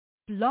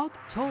Blog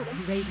Talk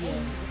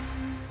Radio.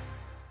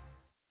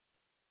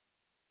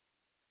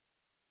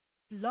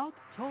 Blog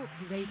Talk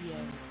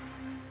Radio.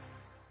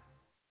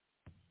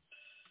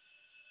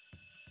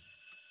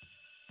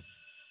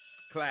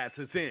 Class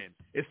is in.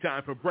 It's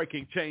time for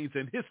Breaking Chains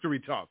and History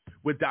Talk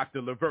with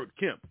Dr. Levert,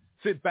 Kemp.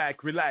 Sit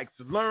back, relax,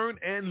 learn,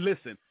 and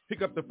listen.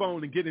 Pick up the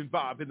phone and get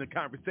involved in the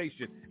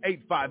conversation.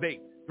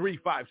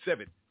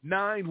 858-357-9137.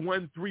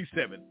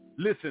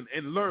 Listen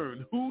and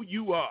learn who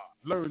you are.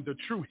 Learn the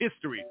true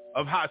history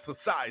of how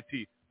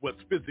society was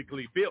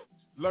physically built.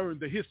 Learn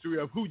the history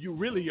of who you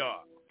really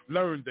are.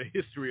 Learn the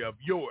history of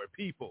your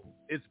people.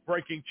 It's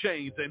Breaking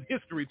Chains and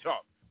History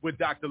Talk with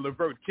Dr.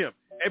 Levert Kemp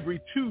every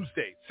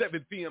Tuesday,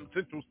 7 p.m.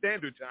 Central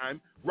Standard Time,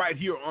 right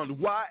here on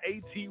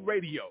YAT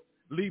Radio,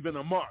 leaving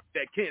a mark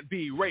that can't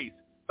be erased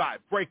by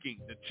breaking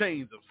the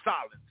chains of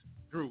silence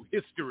through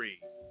history.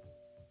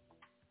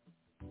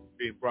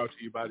 Being brought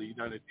to you by the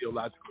United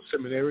Theological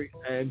Seminary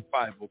and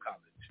Bible College.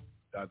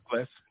 God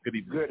bless. Good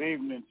evening. Good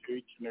evening to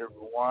each and every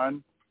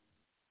one,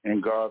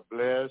 and God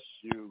bless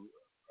you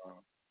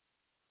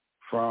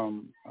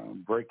from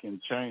Breaking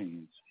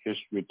Chains,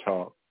 History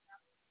Talk.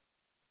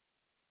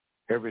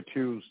 Every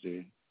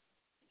Tuesday,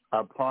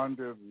 I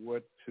pondered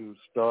what to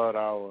start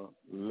our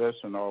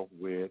lesson off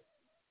with,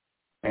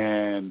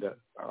 and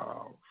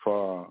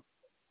for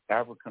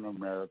African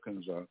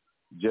Americans or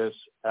just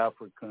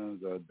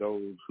Africans or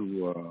those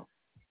who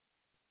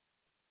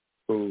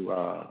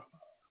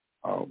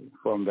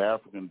from the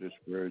African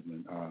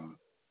dispersion,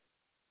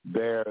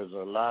 there's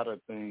a lot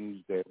of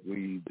things that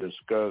we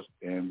discussed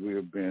and we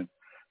have been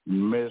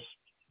mistaught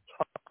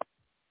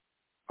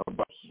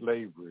about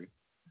slavery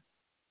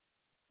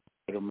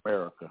in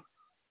America.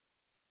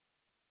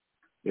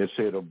 They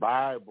say the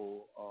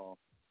Bible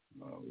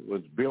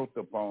was built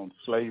upon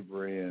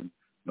slavery, and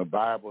the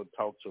Bible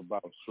talks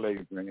about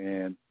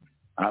slavery, and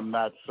I'm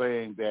not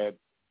saying that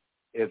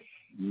it's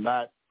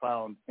not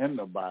found in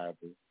the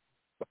Bible,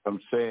 but I'm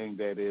saying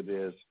that it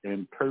is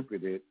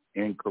interpreted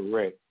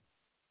incorrect.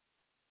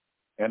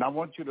 And I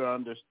want you to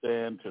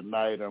understand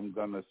tonight, I'm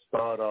going to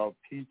start off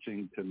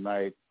teaching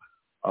tonight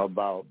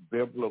about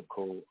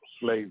biblical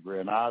slavery,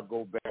 and I'll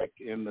go back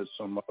into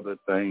some other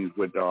things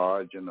with the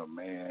origin of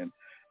man,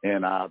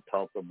 and I'll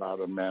talk about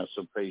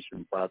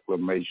Emancipation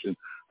Proclamation,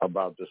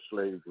 about the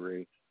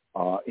slavery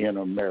in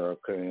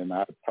America, and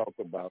I'll talk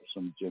about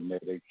some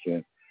genetics,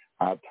 and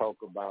I'll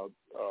talk about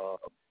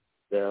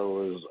there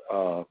was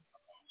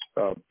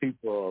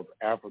people of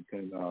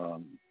African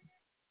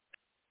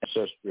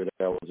ancestry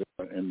that was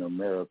in the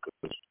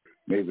Americas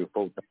maybe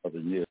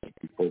 4,000 years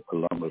before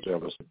Columbus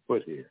ever set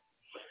foot here.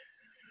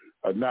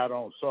 Not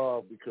on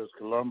Saul, because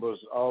Columbus,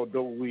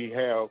 although we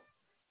have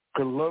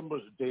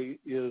Columbus Day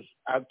is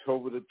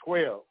October the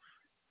 12th.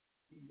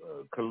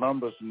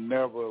 Columbus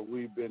never,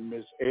 we've been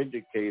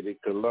miseducated.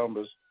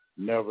 Columbus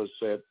never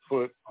set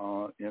foot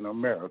in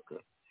America.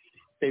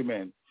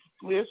 Amen.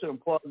 It's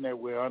important that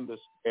we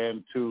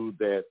understand too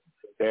that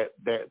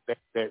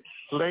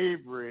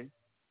slavery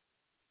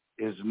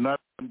is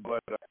nothing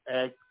but an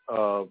act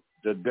of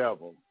the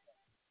devil.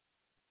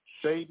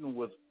 Satan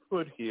was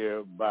put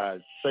here by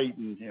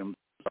Satan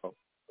himself.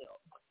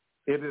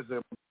 It is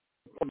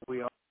important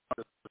we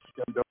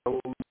understand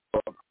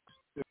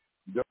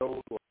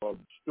those who are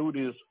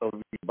students of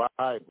the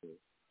Bible,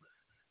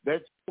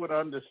 that you would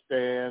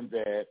understand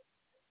that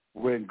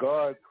when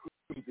God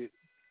created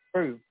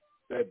earth,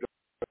 that the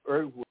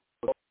earth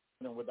was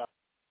without.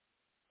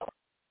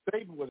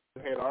 Satan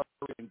had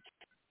already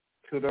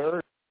to the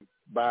earth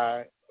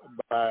by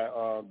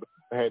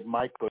had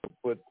Michael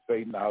put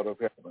Satan out of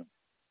heaven.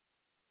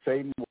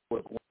 Satan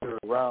was wandering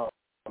around.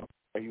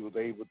 He was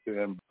able to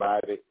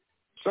embody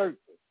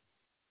serpent.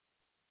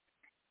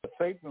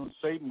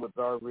 Satan was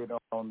already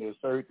on this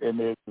earth, and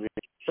there's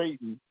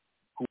Satan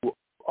who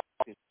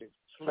orchestrated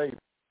slavery.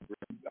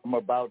 I'm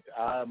about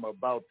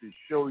to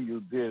show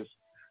you this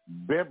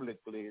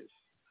biblically,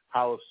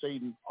 how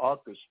Satan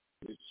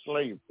orchestrated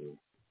slavery.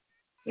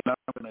 And I'm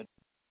going to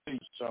tell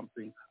you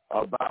something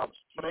about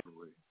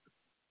slavery.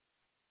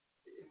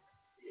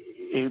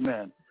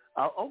 Amen.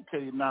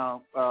 Okay,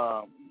 now,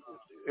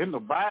 in the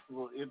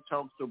Bible, it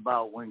talks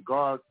about when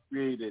God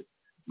created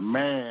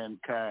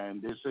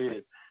mankind. They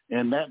said,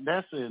 and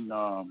that's in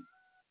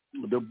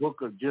the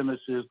book of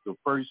Genesis, the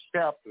first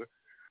chapter,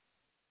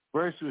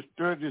 verses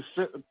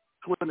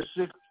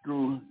 26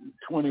 through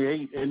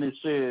 28, and it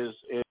says,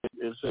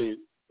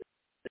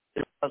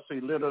 I say,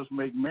 let us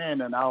make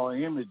man in our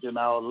image and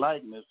our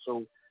likeness,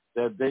 so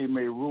that they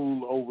may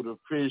rule over the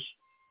fish,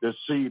 the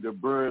sea, the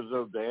birds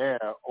of the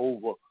air,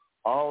 over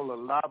all the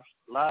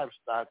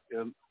livestock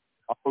and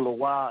all the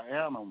wild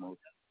animals,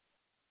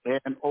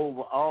 and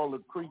over all the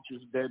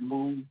creatures that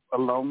move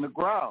along the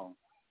ground.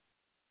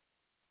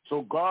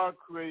 So God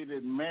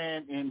created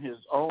man in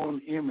his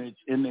own image.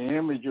 In the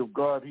image of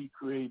God, he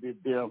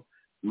created them.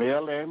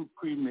 Male and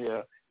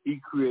female, he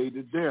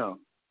created them.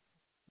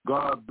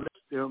 God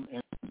blessed them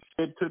and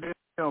said to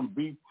them,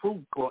 be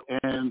fruitful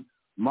and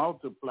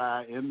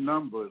multiply in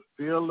numbers,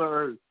 fill the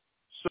earth,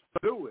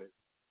 subdue it.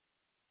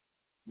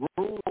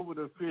 rule over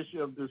the fish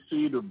of the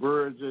sea, the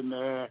birds in the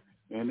air,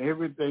 and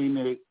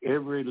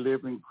every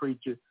living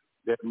creature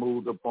that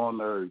moves upon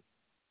the earth.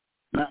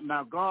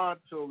 Now God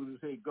told me to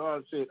say,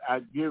 God said, I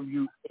give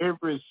you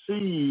every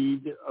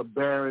seed of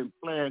bearing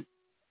plant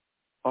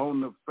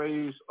on the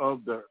face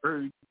of the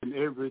earth, and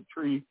every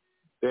tree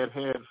that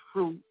has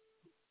fruit,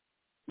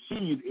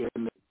 seed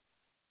in it.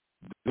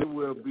 It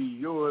will be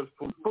yours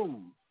for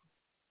food.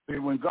 See,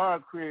 when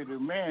God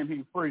created man,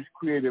 he first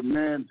created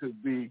man to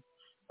be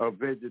a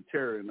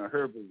vegetarian, a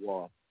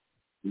herbivore.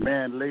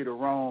 Man later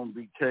on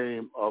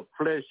became a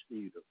flesh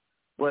eater.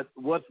 But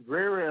what's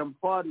very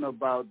important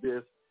about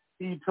this,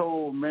 he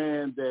told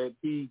man that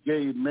he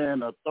gave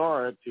man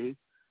authority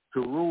to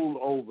rule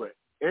over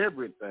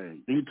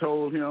everything. He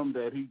told him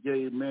that he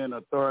gave man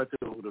authority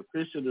over the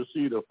fish of the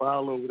sea, the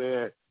fowl over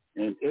there,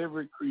 and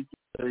every creature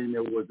thing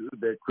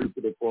that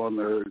creepeth upon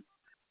the earth.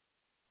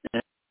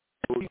 And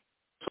he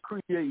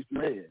creates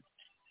man.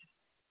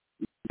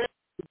 It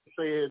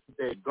says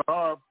that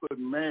God put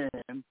man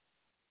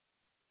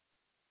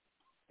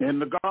in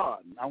the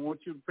garden. I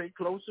want you to pay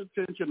close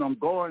attention. I'm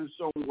going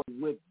somewhere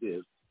with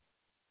this.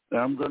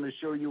 I'm going to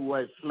show you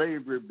why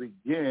slavery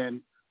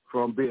began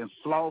from being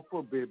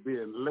slothful,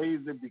 being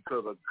lazy,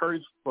 because of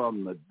curse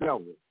from the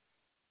devil.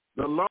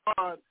 The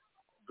Lord,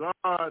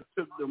 God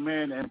took the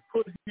man and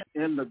put him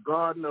in the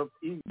Garden of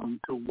Eden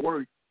to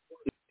work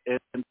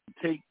and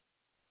take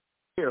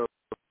care of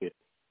it.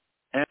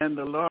 And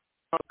the Lord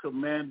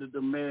commanded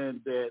the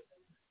man that,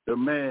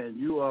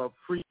 you are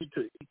free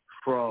to eat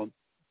from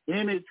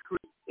any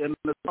tree in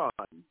the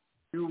garden.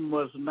 You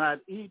must not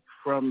eat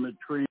from the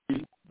tree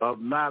of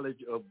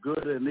knowledge of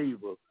good and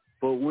evil,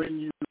 for when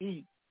you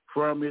eat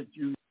from it,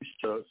 you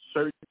shall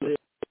certainly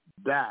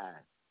die.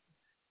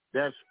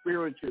 That's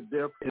spiritual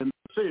death and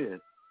sin.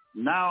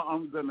 Now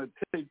I'm going to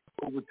take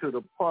over to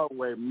the part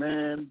where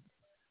man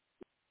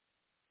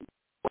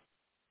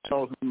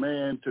tells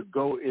man to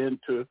go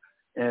into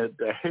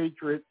the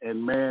hatred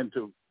and man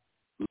to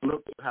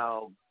look at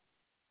how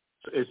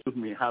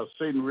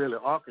Satan really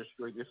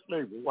orchestrated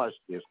slavery. Watch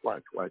this,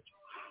 watch.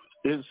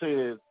 It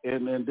says,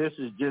 and then this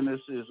is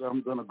Genesis.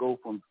 I'm going to go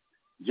from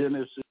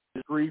Genesis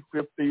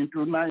 3:15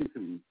 through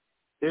 19.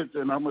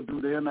 And I'm going to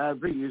do the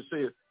NIV. It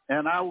says,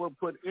 and I will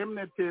put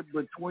enmity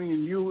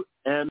between you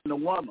and the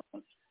woman,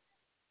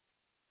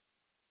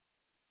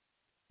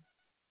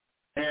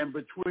 and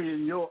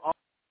between your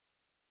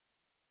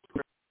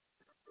offspring.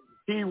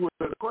 He will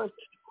crush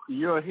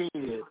your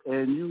head,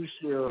 and you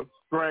shall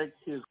strike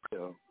his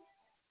tail.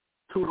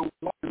 To the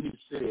woman, he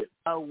said,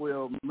 I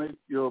will make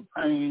your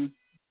pain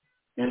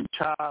in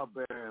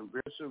childbearing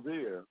very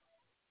severe.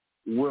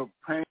 With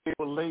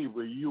painful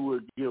labor, you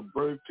will give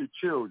birth to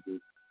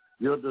children.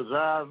 Your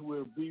desires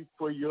will be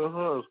for your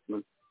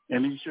husband,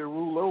 and he shall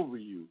rule over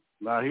you.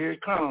 Now here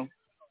it comes.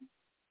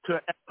 To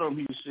Adam,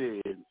 he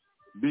said,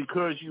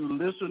 because you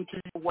listened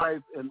to your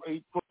wife and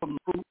ate from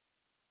the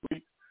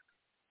fruit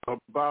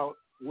about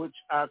which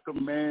I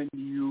command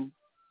you,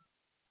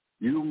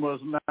 you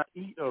must not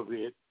eat of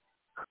it.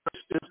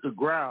 Cursed is the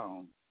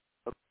ground.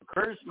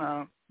 Curse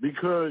now,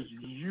 because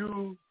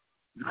you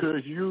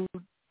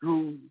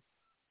through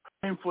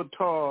painful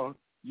toil,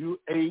 you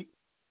ate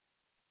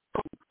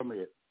from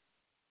it.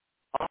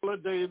 All the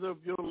days of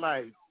your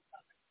life,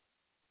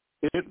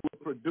 it will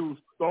produce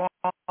thorn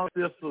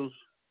thistles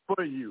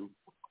for you,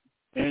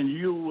 and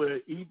you will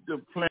eat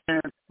the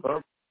plant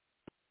of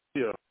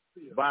the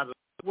by the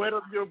sweat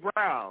of your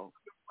brow.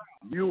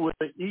 You will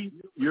eat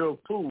your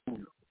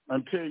food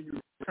until you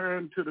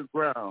return to the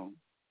ground.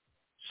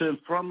 Since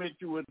from it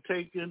you were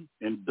taken,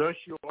 and dust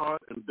you are,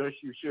 and dust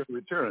you shall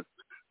return.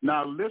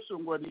 Now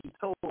listen what he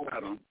told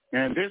Adam,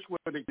 and this is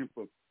what it came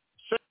from.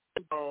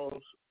 Satan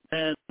calls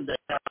man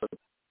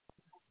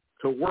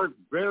to work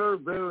very,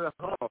 very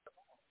hard.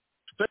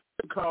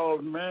 Satan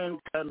calls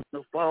mankind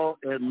to fall,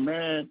 and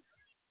man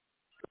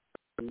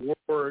to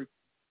work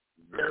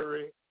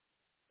very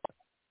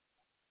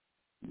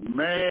hard.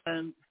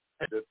 Man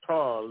had to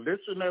toil.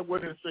 Listen at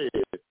what it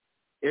said.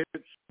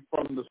 It's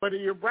from the sweat of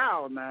your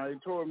brow. Now he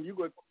told him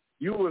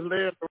you were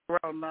led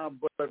around now,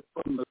 but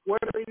from the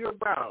sweat of your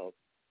brow.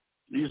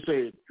 He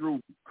said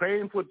through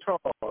painful toil.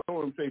 I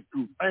told him say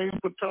through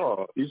painful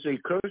toil. He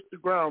said curse the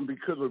ground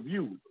because of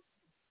you.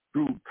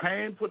 Through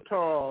painful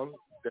toil,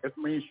 that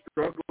means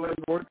struggle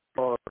and work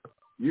hard,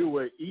 you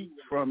will eat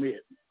from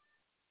it.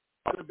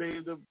 All the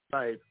days of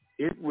life,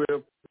 it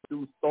will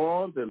produce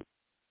thorns and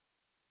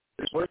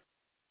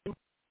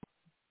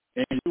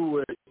you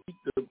will eat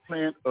the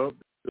plant of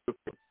the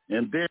fruit.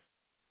 And then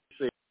he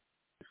said,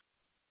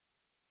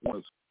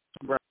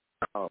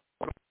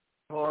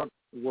 hard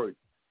work,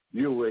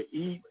 you will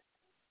eat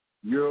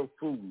your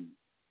food.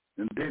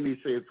 And then he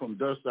said, from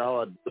dust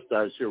I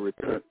shall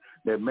return,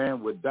 that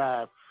man would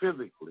die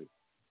physically.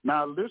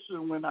 Now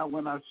listen, when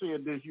I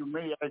said this, you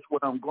may ask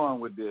where I'm going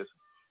with this.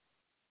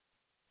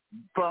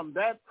 From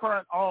that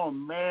point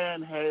on,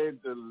 man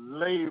had to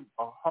labor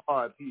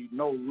hard. He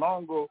no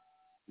longer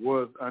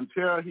was,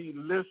 until he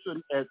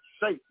listened at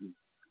Satan.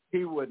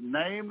 He would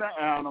name the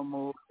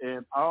animals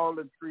and all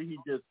the tree, he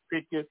just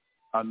pick it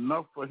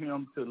enough for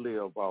him to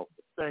live off.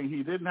 Saying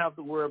he didn't have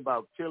to worry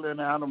about killing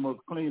animals,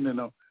 cleaning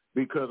them,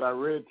 because I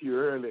read to you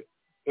earlier,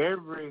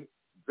 every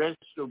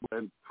vegetable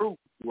and fruit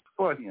was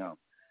for him.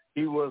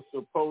 He was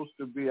supposed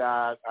to be,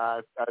 I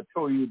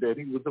told you that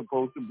he was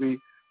supposed to be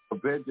a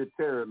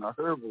vegetarian, a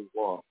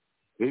herbivore.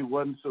 He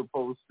wasn't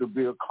supposed to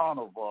be a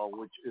carnivore,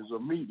 which is a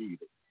meat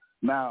eater.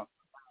 Now,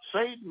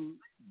 Satan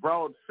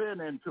brought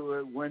sin into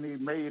it when he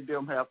made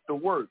them have to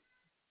work.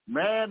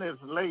 Man is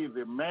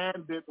lazy. Man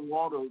didn't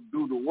want to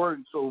do the work,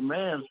 so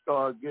man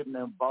started getting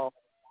involved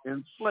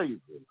in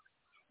slavery.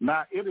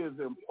 Now, it is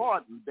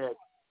important that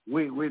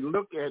we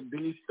look at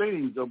these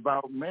things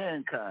about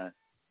mankind,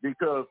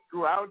 because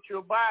throughout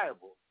your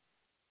Bible,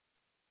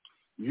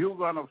 you're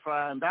going to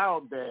find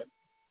out that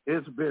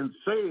it's been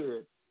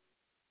said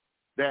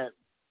that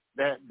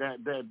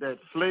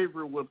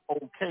slavery was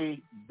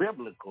okay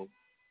biblical,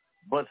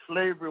 but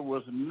slavery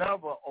was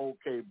never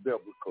okay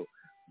biblical.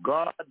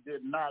 God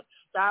did not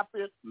stop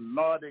it,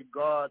 nor did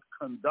God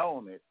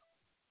condone it.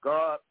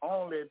 God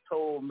only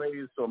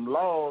made some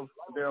laws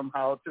for them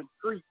how to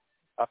treat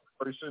a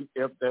person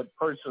if that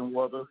person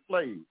was a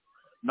slave.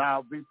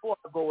 Now, before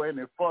I go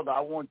any further, I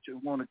want to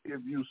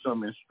give you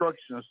some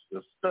instructions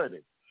to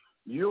study.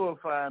 You will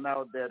find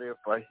out that if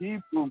a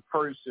Hebrew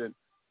person,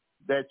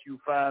 that you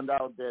find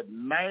out that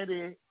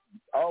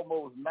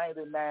almost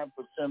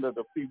 99% of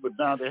the people,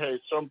 now they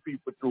had some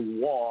people through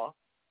war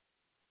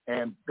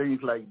and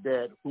things like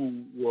that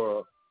who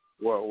were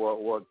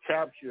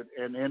captured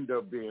and ended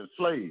up being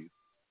slaves.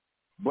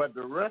 But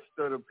the rest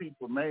of the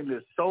people mainly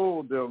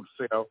sold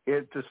themselves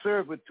into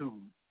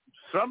servitude.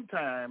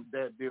 Sometime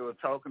that they were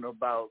talking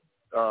about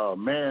a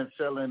man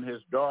selling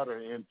his daughter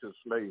into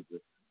slavery.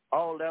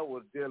 All that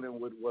was dealing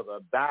with was a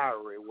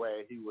dowry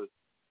where he would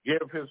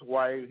give his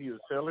wife, he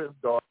would sell his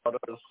daughter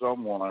to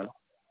someone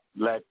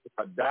like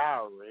a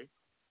dowry,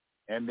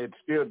 and they'd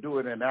still do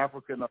it in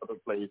Africa and other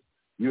places.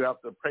 You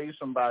have to pay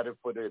somebody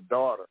for their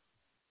daughter,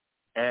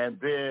 and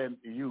then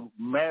you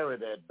marry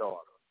that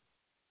daughter.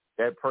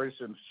 That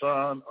person's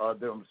son or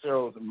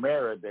themselves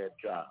married that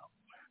child.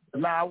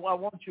 Now, I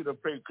want you to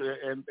pay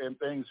and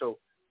things, so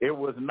it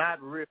was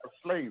not real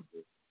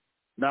slavery.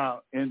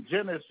 Now, in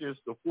Genesis,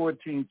 the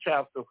 14th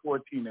chapter,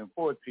 14 and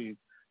 14,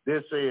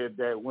 they said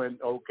that when,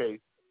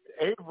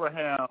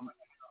 Abraham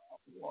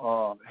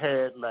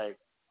had like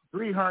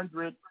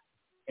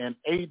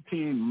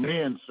 318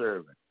 men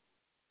serving.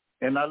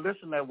 And now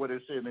listen to what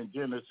it said in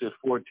Genesis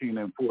 14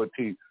 and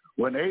 14.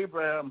 When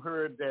Abraham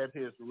heard that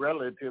his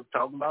relative,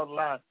 talking about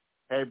Lot,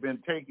 had been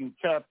taken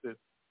captive,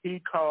 he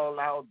called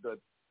out the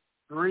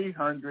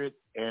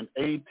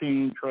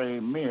 318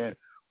 trained men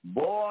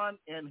born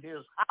in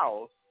his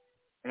house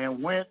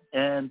and went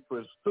and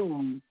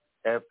pursued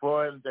as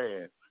far as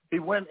Dan. He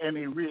went and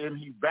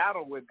he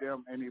battled with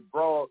them, and he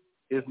brought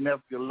his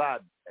nephew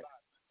Lot back.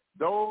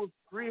 Those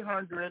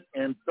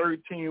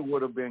 313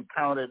 would have been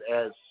counted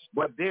as,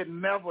 but they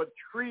never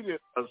treated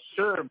a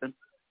servant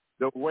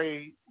the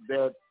way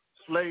that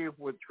slaves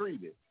were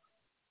treated.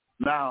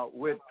 Now,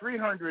 with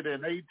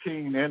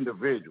 318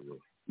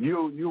 individuals,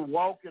 you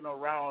walking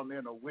around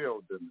in a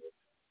wilderness.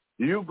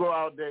 You go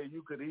out there,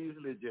 you could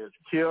easily just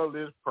kill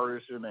this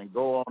person and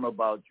go on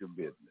about your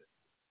business.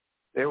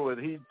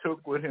 He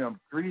took with him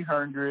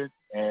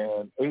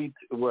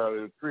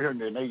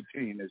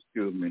 318,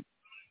 excuse me.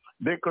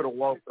 They could have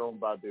walked on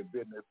about their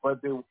business,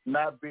 but they were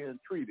not being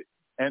treated.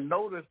 And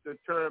notice the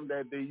term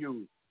that they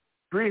use.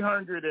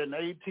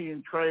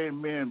 318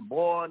 trained men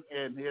born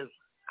in his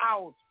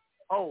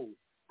household.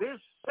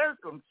 This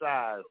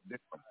circumcised them.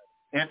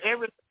 And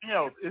everything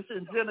else, it's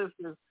in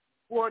Genesis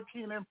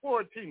 14 and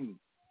 14.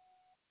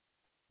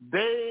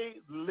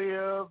 They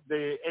lived,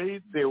 they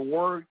ate, they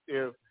worked,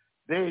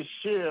 they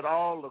shared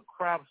all the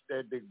crops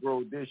that they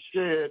grow. They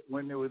shared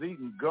when they was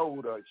eating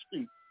goat or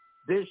sheep.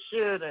 They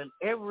shared in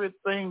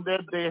everything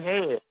that they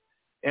had.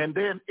 And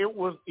then it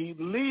was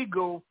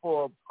illegal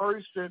for a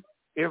person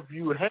if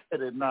you had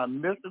it. Now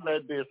listen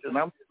at this, and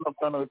I'm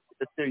going to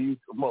tell you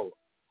some more.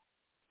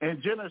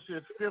 In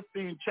Genesis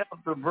 15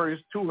 chapter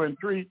verse 2 and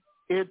 3,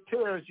 it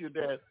tells you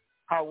that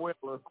how well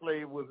a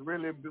slave was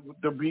really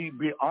to be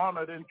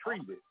honored and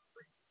treated.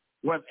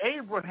 When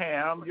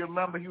Abraham, you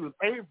remember he was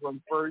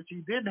Abram first,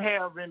 he didn't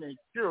have any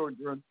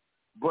children,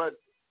 but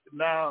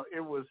now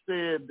it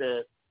said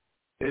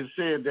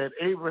that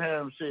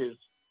Abraham says,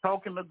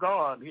 talking to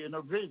God in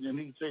a vision,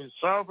 he says,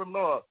 Sovereign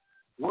Lord,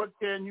 what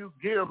can you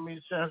give me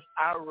since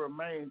I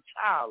remain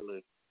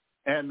childless?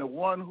 And the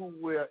one who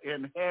will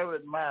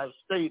inherit my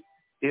estate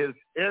is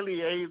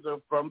Eliezer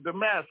from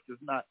Damascus.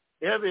 Now,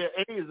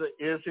 Eliezer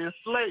is his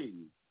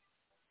slave.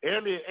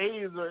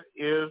 Eliezer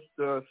is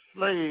the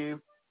slave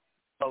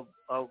of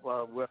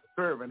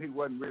servant. He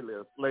wasn't really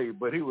a slave,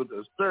 but he was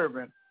a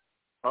servant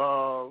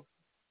of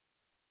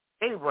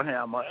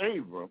Abraham or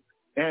Abram.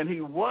 And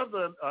he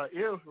wasn't an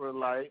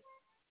Israelite.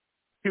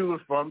 He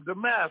was from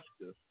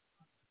Damascus.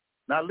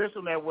 Now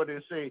listen to what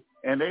it says.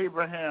 And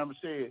Abraham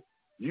said,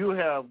 you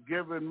have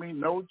given me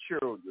no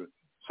children.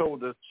 So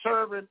the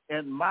servant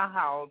in my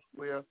house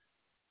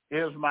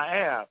is my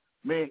heir.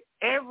 I mean,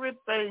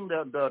 everything,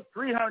 the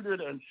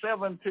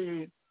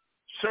 317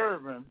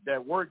 servants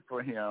that worked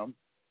for him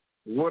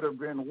would have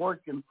been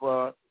working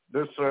for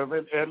the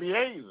servant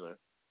Eliezer.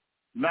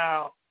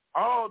 Now,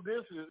 all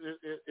this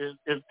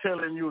is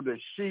telling you the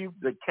sheep,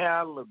 the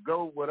cattle, the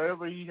goat,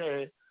 whatever he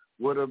had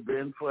would have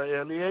been for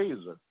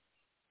Eliezer.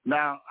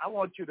 Now, I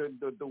want you to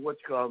do what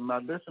you call, now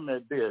listen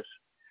at this.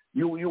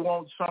 You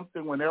want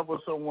something whenever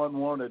someone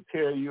want to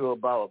tell you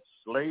about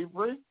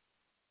slavery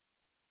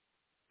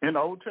in the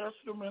Old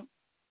Testament?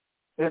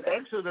 In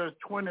Exodus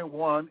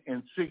 21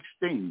 and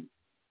 16,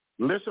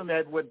 listen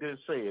at what this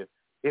says.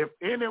 If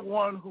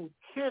anyone who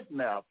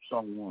kidnaps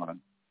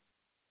someone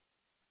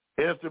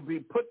is to be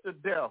put to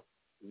death,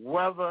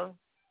 whether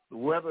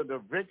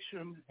the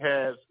victim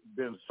has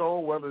been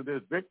sold, whether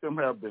this victim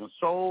has been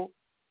sold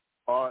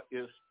or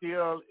is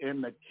still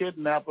in the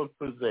kidnapper's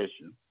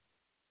possession.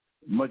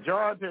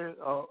 Majority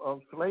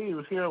of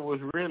slaves here was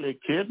really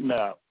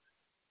kidnapped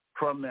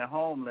from their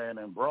homeland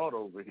and brought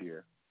over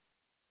here.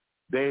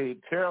 They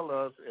tell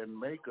us and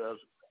make us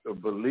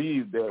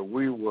believe that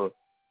we were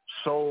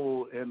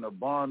sold into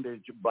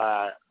bondage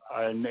by,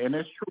 and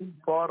it's true,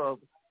 part of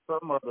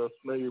some of the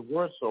slaves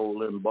were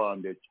sold in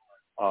bondage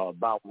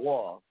by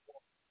war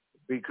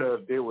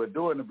because they were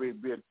doing a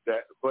big bit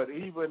that. But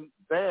even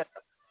that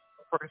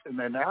person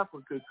in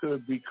Africa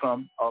could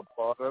become a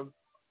part of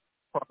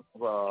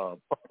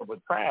a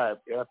tribe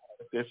if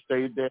they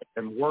stayed there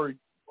and worked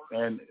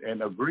and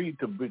agreed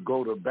to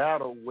go to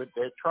battle with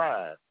that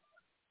tribe.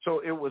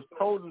 So it was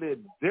totally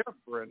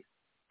different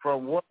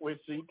from what we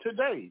see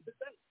today.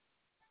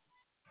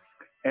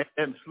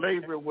 And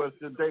slavery was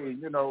today,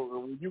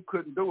 you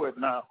couldn't do it.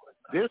 Now,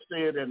 this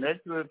said in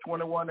Exodus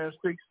 21 and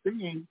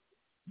 16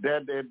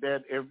 that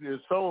if you're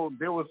sold,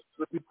 they was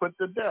to be put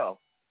to death.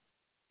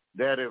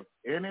 That if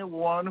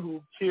anyone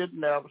who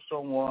kidnaps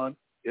someone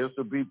is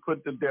to be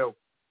put to death,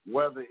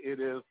 whether it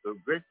is the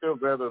victim,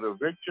 whether the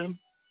victim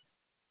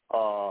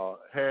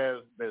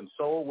has been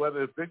sold,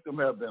 whether the victim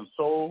has been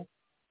sold,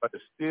 but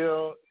is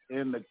still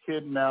in the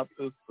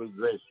kidnapper's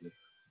possession,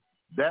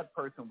 that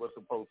person was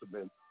supposed to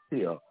be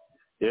killed.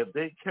 If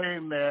they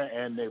came there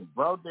and they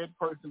brought that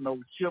person, those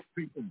ship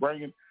people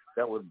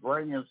that was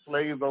bringing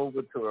slaves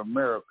over to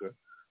America,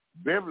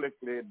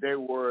 biblically they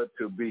were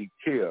to be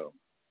killed.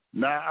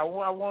 Now, I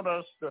want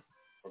us to,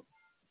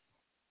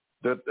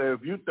 that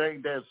if you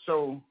think that's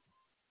so,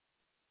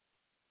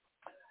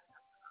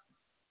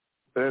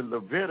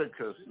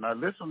 Leviticus, now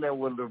listen to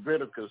what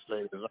Leviticus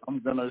says. I'm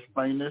going to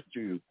explain this to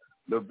you.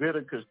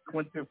 Leviticus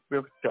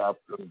 25th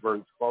chapter,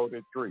 verse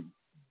 43.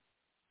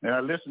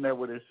 Now listen to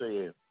what it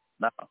says.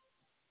 Now,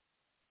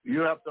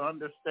 you have to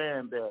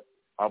understand that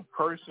a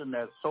person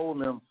that sold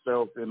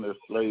himself into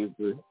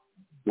slavery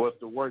was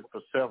to work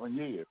for 7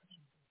 years.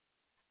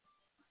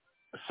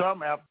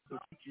 Some after 6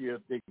 years,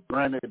 they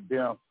granted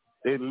them,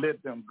 they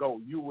let them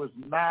go. You was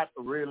not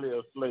really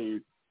a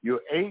slave. You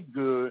ate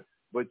good,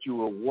 but you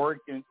were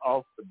working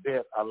off the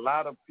debt. A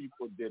lot of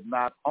people did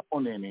not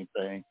own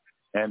anything,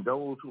 and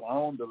those who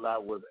owned a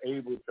lot was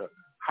able to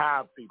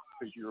hire people.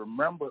 Because you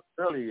remember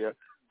earlier,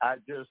 I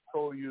just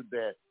told you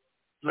that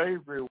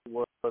slavery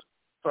was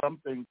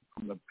something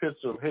from the pits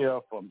of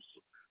hell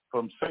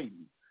from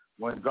Satan.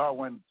 When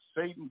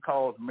Satan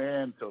caused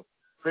man to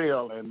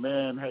fail and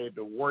man had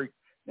to work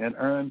and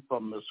earn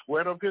from the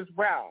sweat of his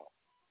brow.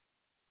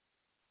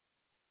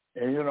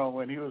 And,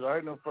 when he was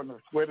earning from the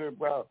sweat of his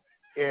brow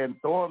and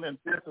thorn and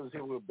thistles,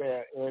 he was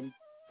bad. And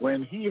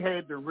when he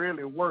had to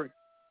really work,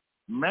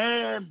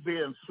 man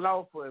being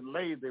slothful and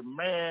lazy,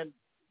 man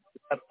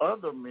got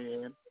other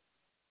men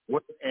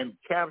and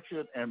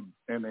captured and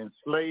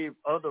enslaved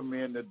other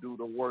men to do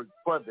the work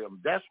for them.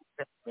 That's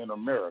what happened in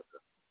America.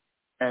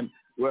 And,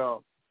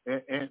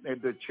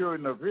 and the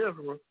children of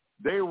Israel,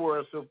 they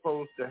were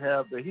supposed to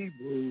have the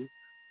Hebrews.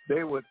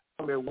 They would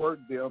only work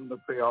them to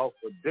pay off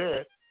the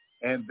debt.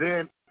 And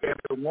then if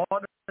they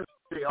wanted to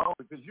pay off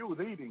because you was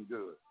eating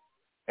good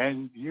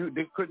and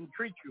they couldn't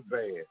treat you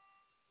bad.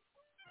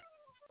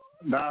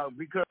 Now,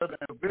 because in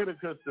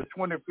Leviticus, the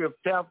 25th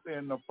chapter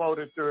in the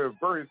 43rd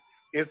verse,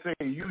 it says,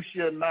 you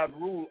shall not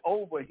rule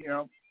over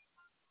him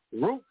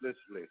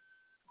ruthlessly,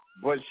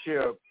 but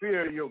shall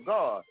fear your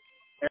God.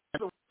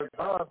 And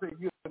God said,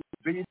 you're not to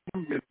beat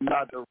him, you're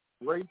not to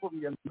rape him,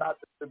 you're not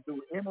to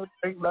do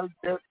anything like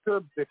that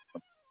to them.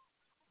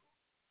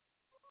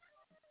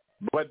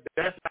 But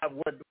that's not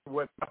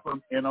what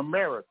happened in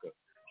America.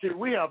 See,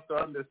 we have to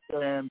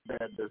understand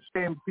that the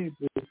same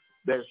people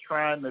that's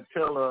trying to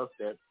tell us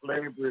that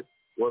slavery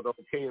was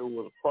okay, it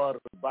was part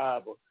of the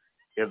Bible,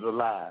 is a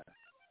lie.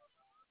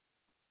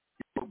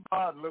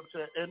 God looks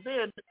at, and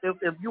then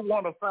if you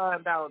want to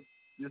find out,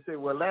 you say,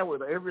 well, that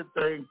was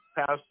everything,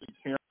 Pastor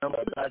Kemp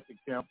or Dr.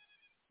 Kemp.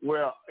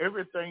 Well,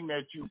 everything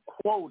that you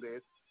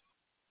quoted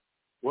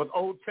was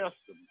Old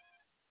Testament.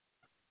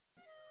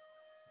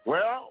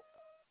 Well,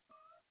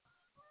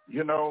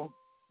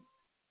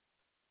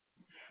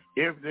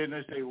 if then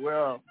they say,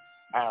 well,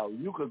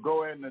 you could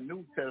go in the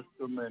New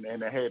Testament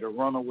and they had a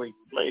runaway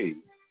slave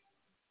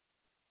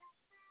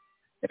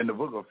in the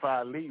book of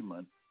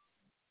Philemon.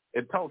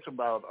 it talks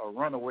about a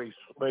runaway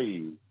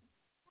slave,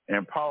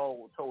 and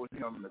Paul told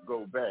him to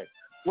go back.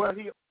 Well,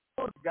 he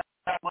always got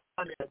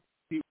money.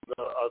 He was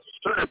a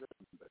servant.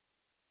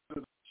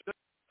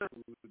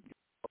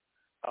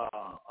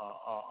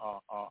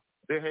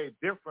 They had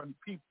different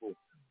people.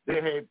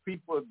 They had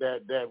people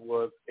that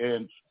was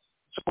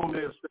sold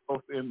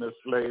themselves into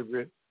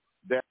slavery.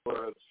 There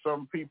were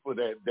some people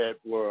that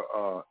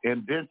were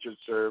indentured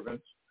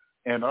servants,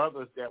 and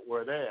others that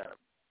were there.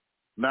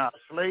 Now, a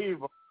slave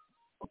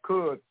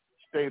could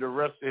stay the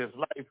rest of his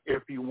life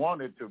if he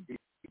wanted to be,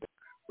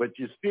 but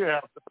you still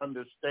have to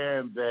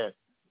understand that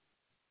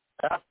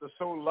after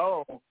so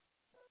long,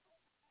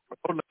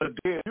 on the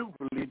day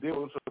usually they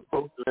were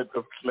supposed to let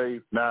the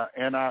slave. Now,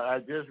 and I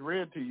just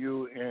read to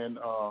you in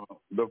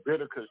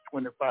Leviticus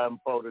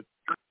 25:40,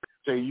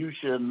 say you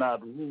should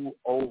not rule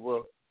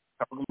over,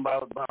 talking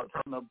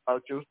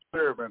about your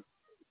servant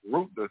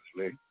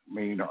ruthlessly,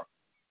 be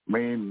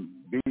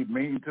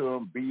mean to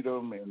them, beat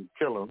them, and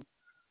kill them,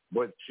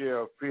 but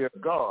shall fear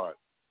God.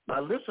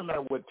 Now listen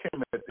to what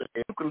Timothy said.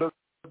 You can look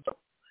it up.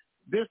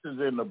 This is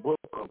in the book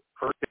of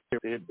 1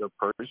 Timothy, the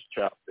first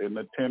chapter, in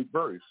the 10th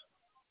verse.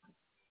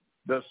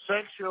 The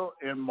sexual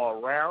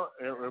immoral,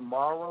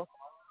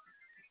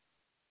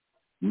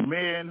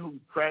 men who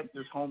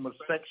practice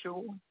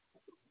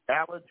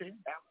homosexuality,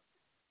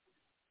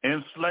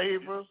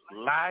 enslavers,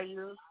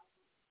 liars,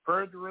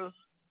 perjurers,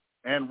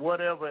 and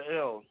whatever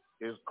else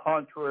is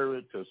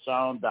contrary to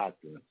sound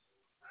doctrine.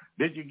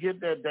 Did you get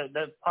that?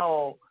 That's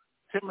Paul.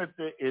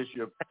 Timothy is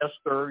your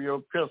pastoral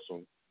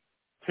epistle.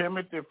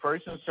 Timothy,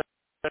 1st and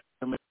 2nd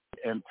Timothy,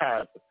 and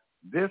Titus.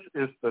 This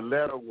is the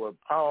letter where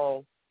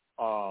Paul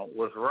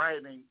was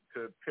writing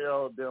to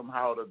tell them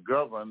how to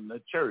govern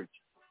the church.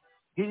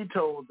 He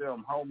told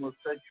them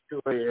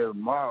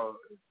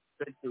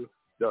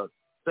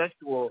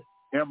sexual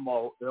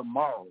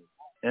immoral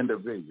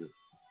individuals,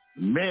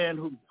 men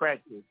who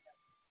practice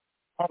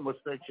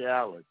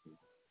homosexuality,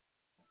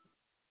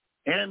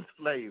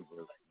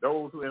 enslavers,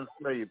 those who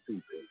enslave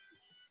people,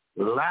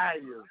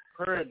 liars,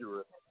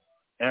 perjurers,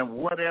 and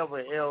whatever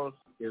else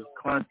is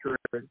contrary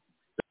to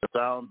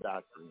sound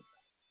doctrine.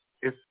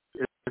 It's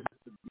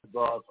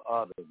God's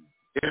order.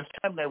 It's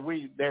time that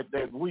we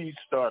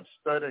start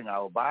studying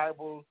our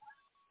Bibles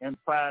and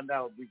find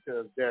out,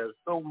 because there's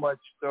so much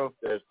stuff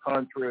that's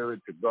contrary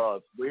to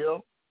God's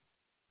will.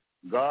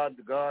 God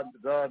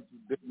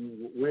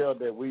didn't will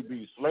that we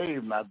be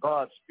slaves. Now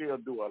God still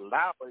do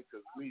allow it,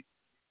 because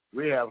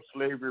we have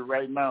slavery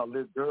right now.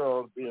 Little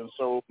girls being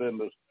sold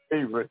into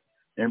slavery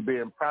and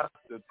being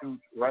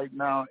prostitutes right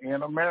now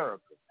in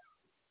America.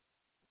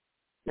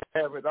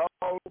 They have it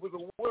all over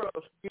the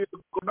world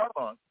still going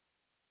on,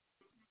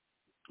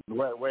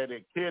 where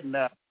they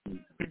kidnap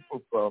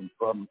people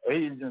from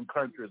Asian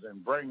countries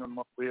and bring them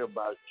up here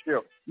by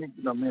ship,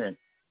 sneaking them in,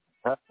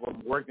 have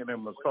them working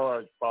in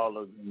massage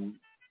parlors and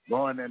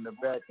going in the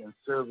back and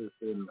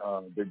servicing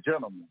the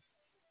gentlemen,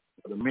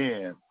 the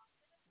men.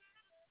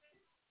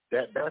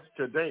 That's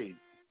today.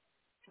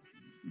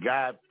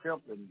 Guys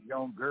pimping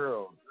young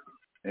girls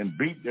and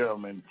beat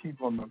them and keep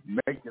them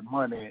making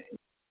money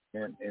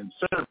and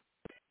serving.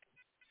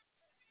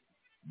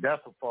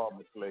 That's a form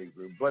of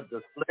slavery. But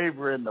the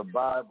slavery in the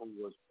Bible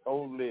was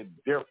totally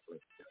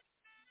different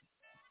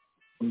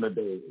from the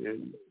day.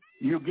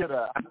 You get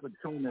an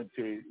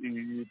opportunity.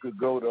 You could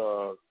go to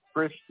a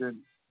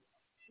Christian,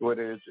 what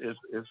is it's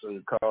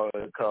called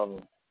a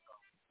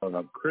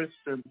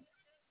Christian.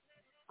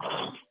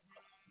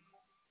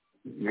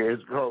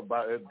 It's called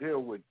by a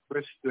deal with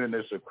Christian.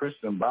 It's a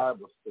Christian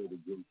Bible study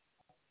group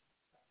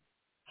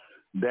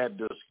that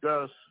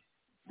discuss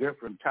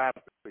different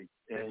topics,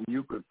 and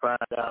you could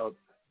find out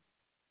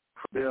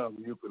from them.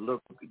 You could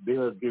look.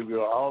 They'll give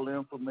you all the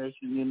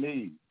information you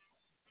need.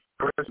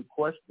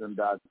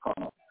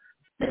 ChristianQuestion.com,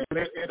 and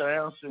it'll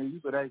answer.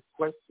 You could ask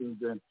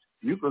questions, and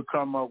you could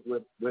come up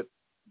with the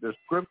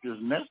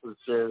scriptures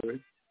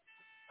necessary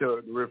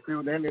to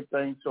refute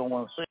anything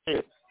someone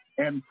says.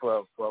 And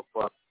for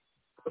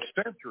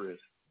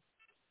centuries,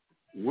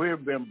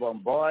 we've been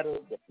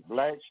bombarded that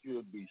blacks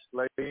should be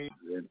slaves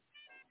and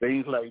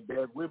things like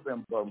that. We've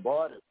been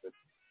bombarded.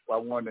 Why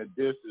one of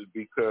this is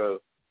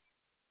because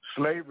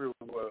slavery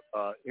was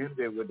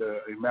ended with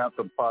the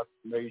Emancipation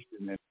Proclamation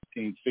in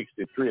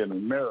 1863 in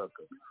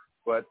America,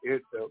 but the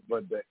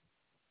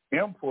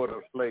import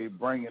of slaves,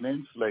 bringing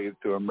in slaves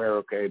to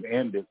America, it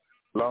ended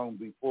long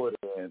before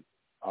then.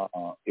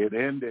 It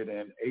ended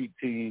in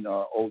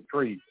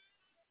 1803.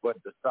 But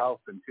the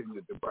South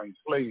continued to bring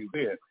slaves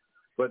in.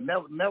 But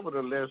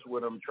nevertheless,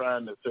 what I'm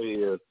trying to say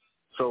is,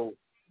 so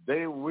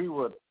we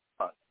were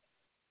taught.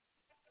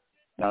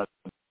 Now,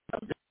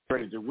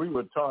 crazy. We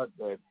were taught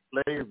that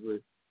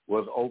slavery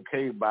was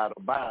okay by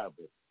the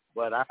Bible.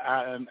 But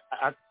I'm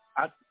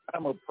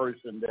a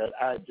person that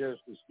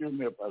excuse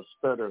me if I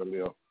stutter a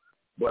little,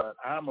 but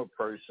I'm a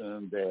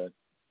person that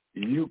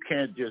you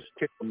can't just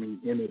tell me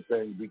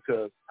anything,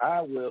 because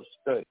I will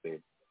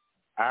study.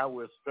 I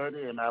will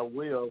study and I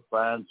will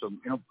find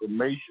some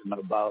information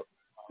about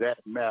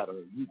that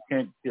matter. You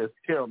can't just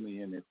tell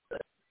me anything.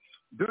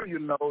 Do you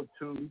know,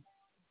 too,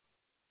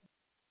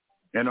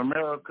 In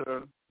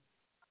America,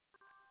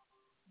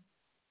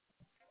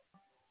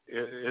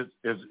 it's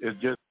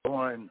just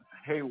going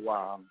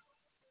haywire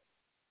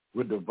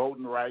with the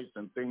voting rights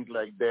and things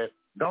like that.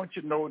 Don't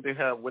you know they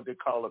have what they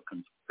call a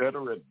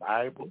Confederate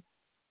Bible?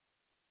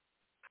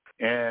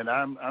 And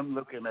I'm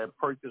looking at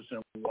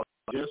purchasing one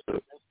just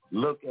to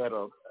look at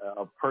a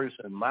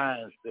person's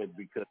mindset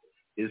because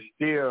it's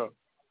still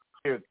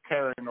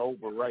carrying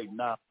over right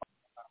now.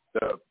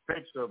 The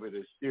effects of it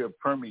is still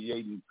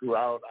permeating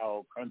throughout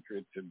our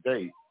country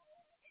today.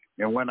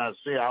 And when I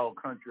say our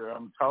country,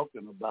 I'm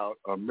talking about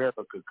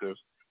America because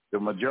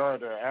the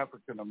majority of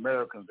African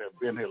Americans have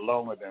been here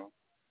longer than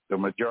the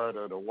majority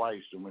of the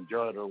whites. The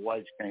majority of the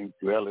whites came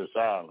to Ellis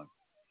Island.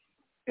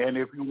 And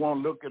if you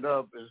want to look it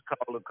up, it's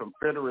called the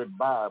Confederate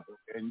Bible,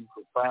 and you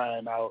can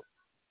find out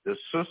the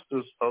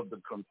Sisters of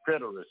the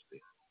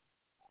Confederacy.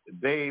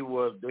 They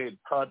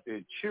taught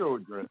their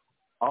children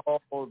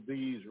all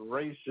these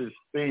racist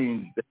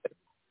things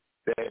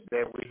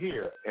that we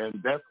hear.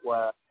 And that's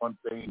why one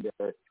thing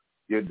that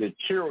the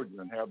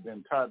children have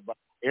been taught by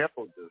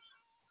elders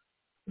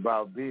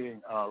about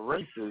being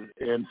racist.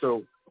 And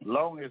so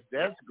long as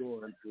that's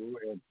going through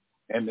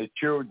and the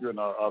children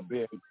are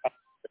being taught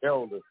by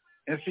elders,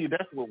 and see,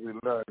 that's what we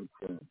learn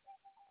from.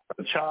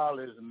 A child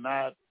is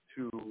not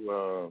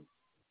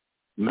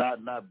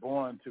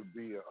born to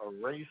be a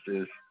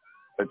racist.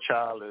 A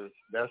child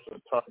that's a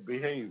taught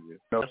behavior.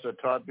 That's a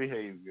taught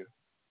behavior.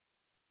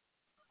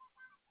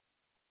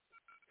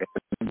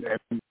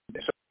 And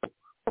so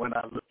when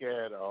I look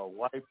at a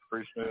white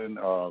person,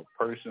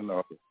 person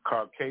of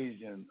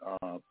Caucasian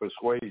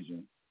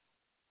persuasion,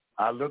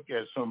 I look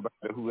at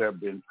somebody who have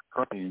been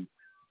trained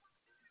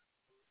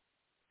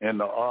in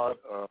the art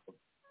of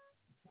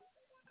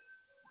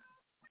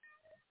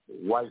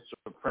white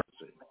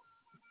supremacy.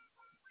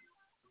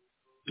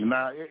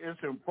 Now,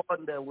 it's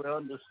important that we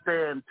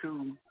understand,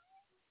 too,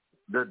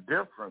 the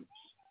difference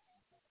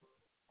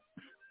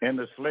in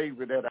the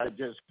slavery that I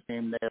just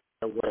came there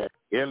where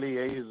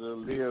Eliezer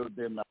lived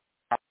in the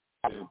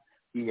house.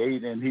 He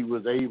ate and he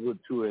was able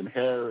to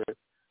inherit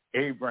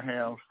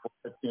Abraham's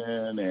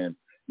fortune, and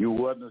you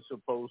wasn't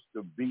supposed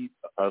to beat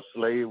a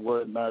slave,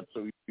 whatnot,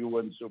 so you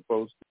wasn't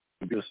supposed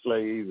to be a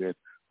slave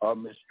or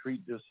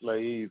mistreat the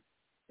slave.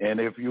 And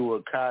if you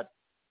were caught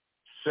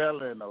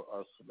selling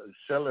a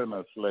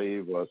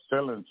slave or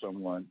selling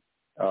someone,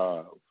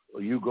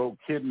 you go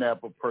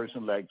kidnap a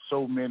person like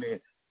so many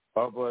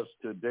of us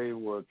today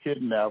were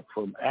kidnapped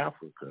from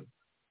Africa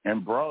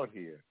and brought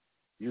here.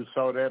 You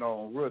saw that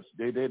on Roots.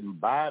 They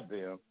didn't buy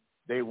them.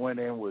 They went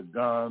in with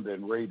guns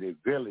and raided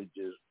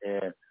villages.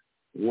 And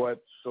what's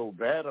so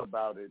bad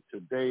about it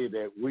today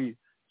that we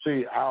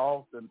see,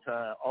 on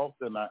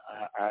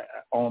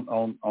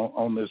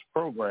this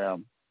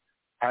program,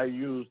 I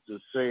use the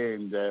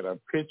saying that a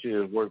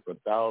picture is worth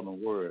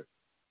 1,000 words.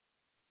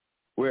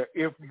 Where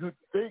if you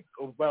think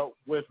about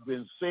what's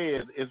been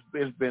said, it's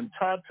been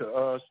taught to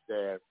us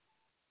that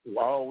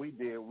all we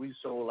did, we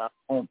sold our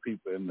own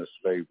people into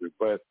slavery.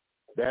 But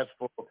that's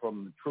far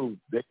from the truth.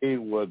 They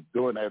were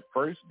doing at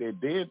first. They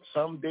did.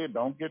 Some did.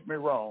 Don't get me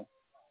wrong.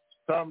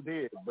 Some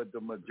did. But the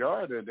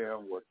majority of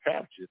them were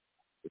captured.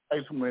 The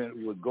whites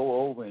would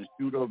go over and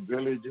shoot up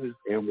villages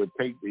and would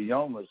take the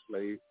younger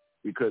slaves,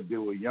 because they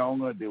were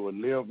younger, they would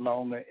live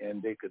longer,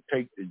 and they could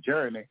take the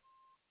journey,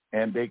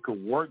 and they could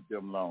work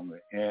them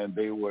longer, and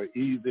they were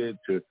easy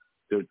to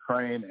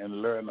train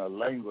and learn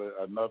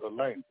another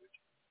language.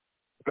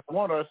 But I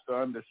want us to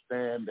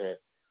understand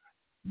that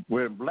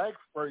when blacks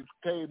first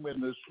came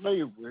into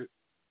slavery,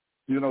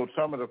 you know,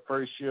 some of the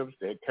first ships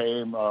that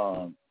came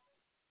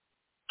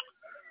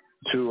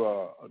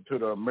to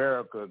the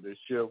America, the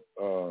ship,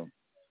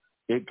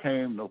 it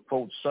came to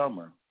Fort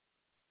Summer.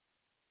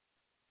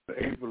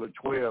 April of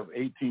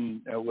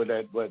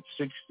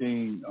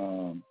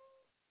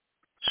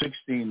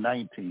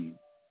 1619.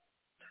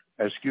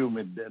 Excuse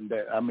me,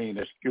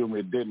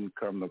 it didn't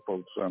come to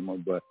Fort Summer,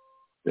 but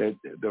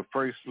the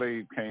first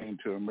slave came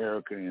to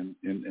America in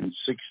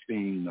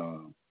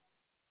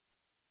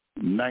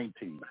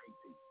 1619.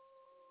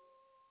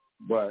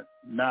 But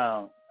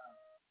now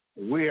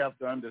we have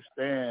to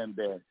understand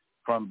that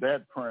from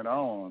that point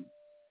on,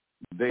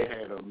 they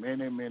had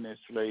many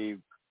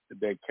slaves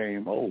that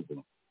came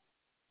over.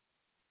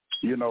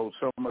 You know,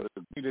 some of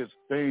the greatest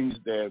things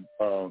that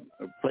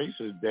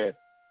places that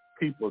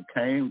people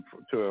came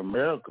to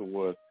America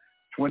was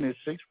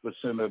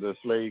 26% of the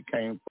slaves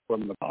came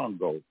from the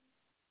Congo,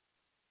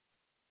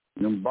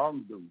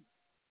 Mbondu,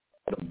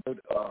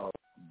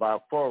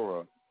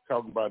 Bafora,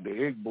 talking about the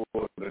Igbo,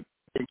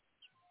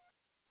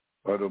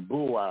 or the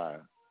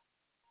Buai,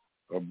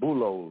 or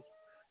Bulos,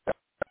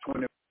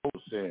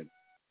 24%.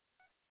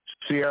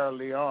 Sierra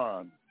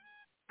Leone,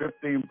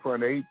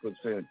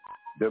 15.8%.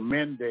 The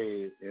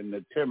Mendes and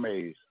the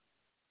Times,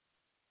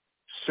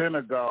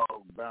 Senegal,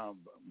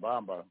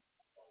 Bamba,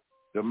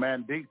 the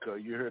Mandika,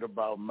 you heard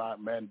about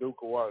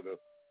Manduka water,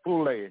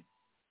 Fule,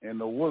 and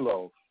the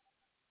Willows,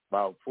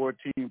 about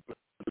 14%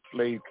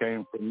 slaves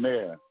came from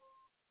there.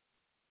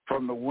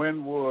 From the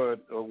Windward,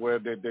 where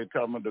they're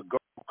talking about the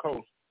Gold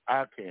Coast,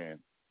 Akan,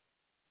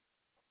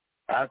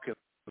 Arkansas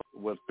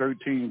was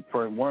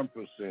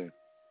 13.1%.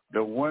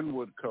 The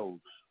Windward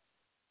Coast,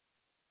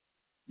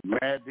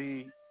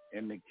 Maddie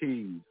and the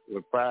Keys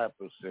were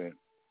 5%.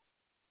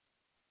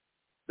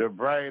 The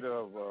Bride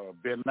of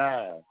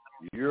Benai,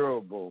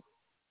 Yoruba,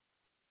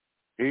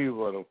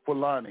 Eva, the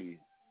Fulani,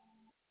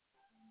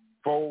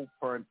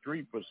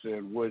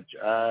 4.3%, which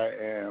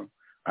I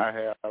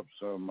have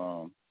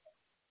some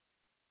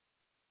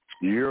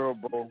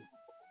Yoruba,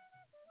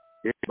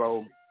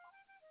 Igbo,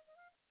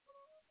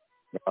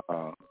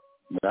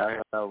 I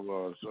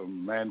have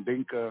some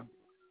Mandinka,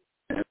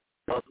 and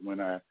when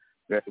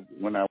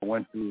I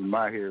went through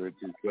my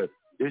heritage, but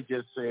it's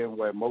just saying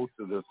where most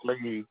of the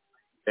slaves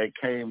that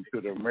came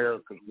to the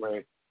Americas,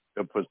 where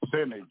the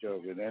percentage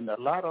of it, and a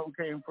lot of them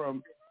came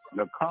from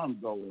the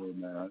Congo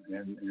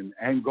and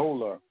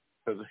Angola,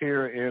 because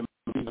here in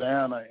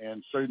Louisiana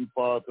and certain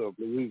parts of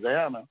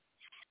Louisiana,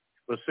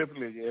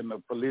 specifically in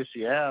the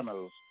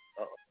Felicianas,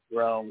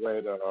 around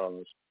where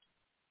the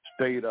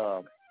state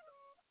of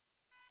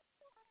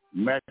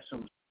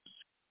Maxim,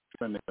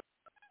 the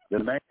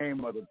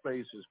name of the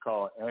place is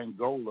called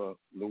Angola,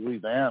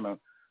 Louisiana,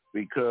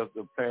 because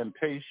the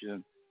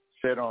plantation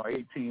set on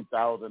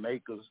 18,000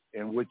 acres,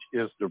 and which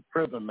is the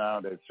prison now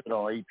that set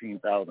on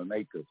 18,000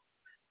 acres.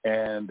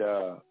 And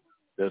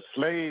the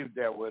slaves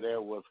that were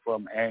there was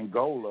from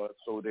Angola,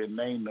 so they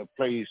named the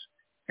place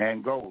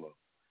Angola.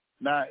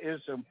 Now,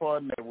 it's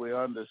important that we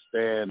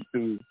understand,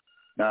 too.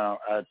 Now,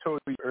 I told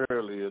you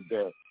earlier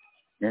that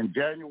in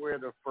January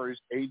the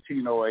 1st,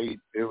 1808,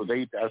 it was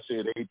I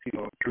said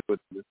 1803,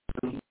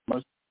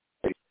 but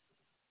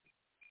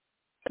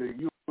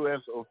the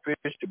U.S.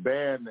 officially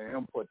banned the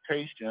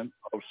importation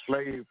of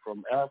slaves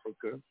from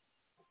Africa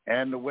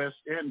and the West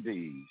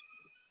Indies.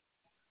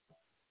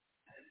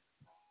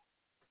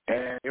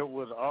 And it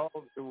was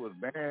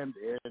banned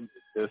in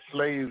the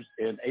slaves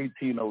in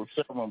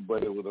 1807,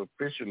 but it was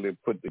officially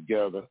put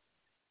together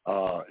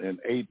in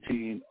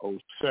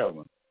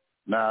 1807.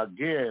 Now,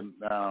 again,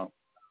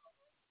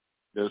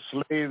 the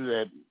slaves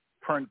at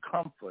Point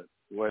Comfort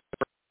where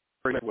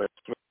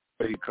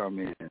slaves come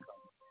in,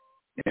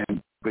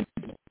 and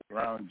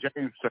around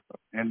Jamestown,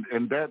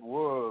 and that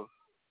was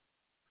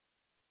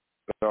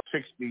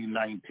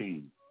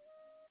 1619.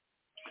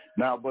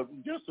 Now, but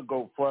just to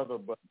go further,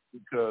 but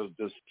because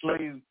the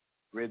slavery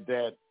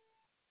that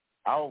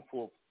our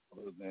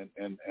forefathers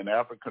and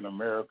African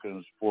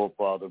Americans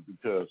forefathers,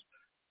 because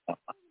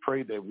I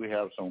pray that we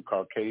have some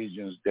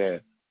Caucasians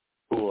that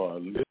who are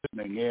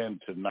listening in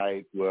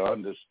tonight will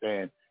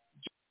understand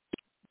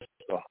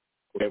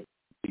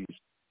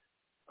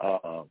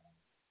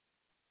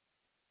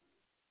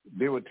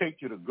they would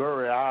take you to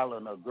Gurry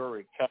Island or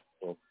Gurry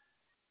Castle,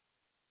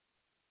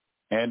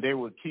 and they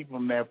would keep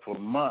them there for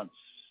months,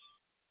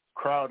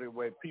 crowded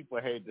where people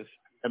had to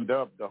stand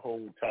up the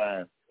whole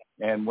time.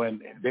 And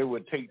when they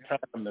would take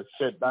time to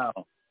sit down,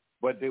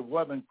 but they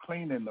wasn't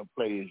cleaning the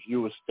place.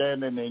 You were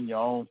standing in your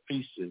own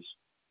feces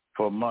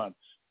for months.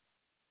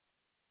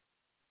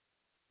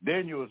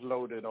 Then you was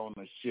loaded on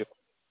the ship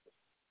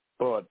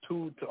for a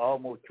 2 to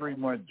almost 3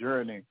 month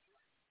journey,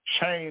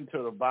 chained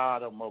to the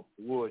bottom of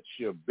the wood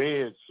ship,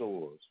 bed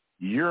sores,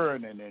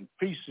 urinating and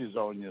feces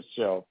on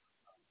yourself.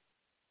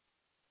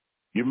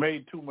 You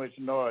made too much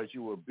noise,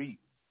 you were beat.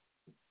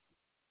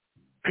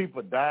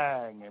 People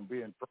dying and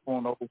being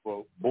thrown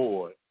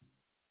overboard.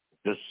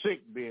 The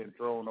sick being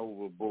thrown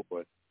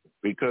overboard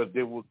because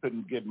they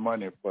couldn't get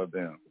money for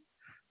them.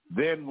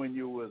 Then when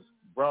you was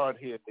brought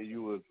here,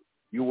 you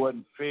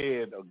wasn't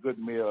fed a good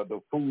meal. The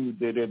food,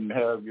 they didn't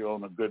have you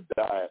on a good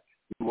diet.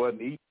 You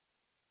wasn't eating.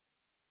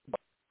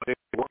 They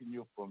were working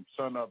you from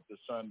sun up to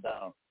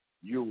sundown.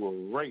 You were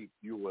raped.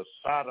 You were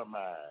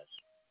sodomized.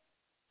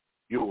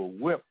 You were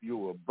whipped. You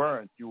were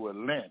burnt. You were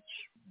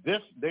lynched.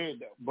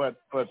 But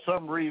for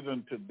some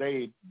reason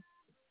today,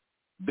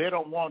 they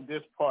don't want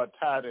this part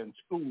taught in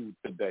school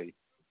today.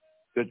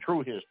 The true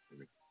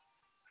history.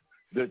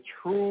 The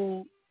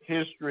true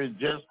history,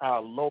 just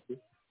how low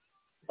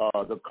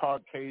the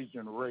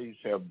Caucasian race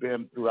have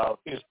been throughout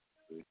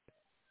history.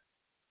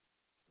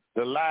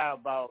 The lie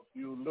about,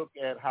 you look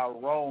at how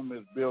Rome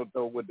is built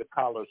though with the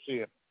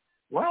Colosseum.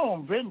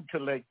 Rome been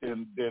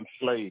collecting them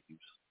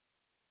slaves.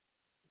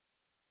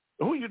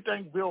 Who you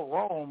think built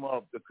Rome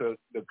up, the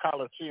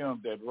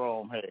Colosseum that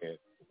Rome had?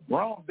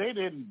 Rome, they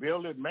didn't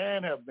build it.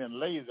 Man have been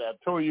lazy. I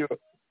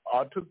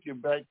took you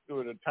back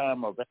to the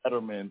time of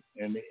Adam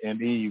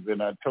and Eve,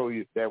 and I told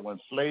you that when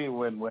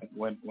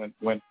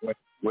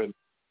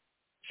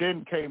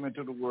sin came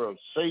into the world,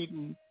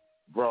 Satan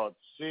brought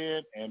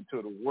sin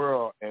into the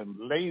world, and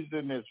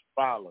laziness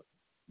followed.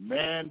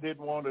 Man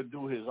didn't want to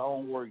do his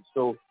own work,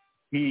 so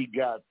he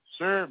got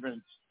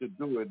servants to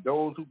do it.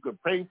 Those who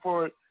could pay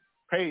for it,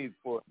 paid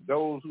for it.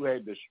 Those who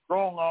had the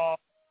strong arm,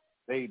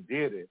 they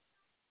did it.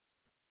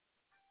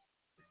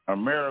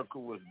 America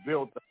was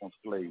built on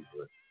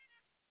slavery.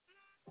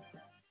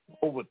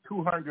 Over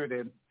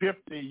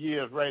 250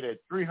 years, right at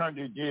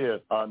 300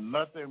 years, are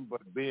nothing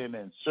but being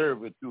in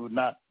servitude.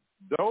 Now,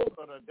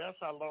 that's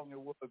how long it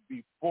was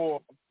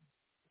before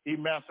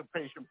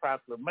Emancipation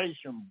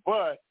Proclamation,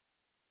 but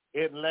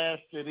it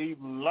lasted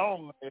even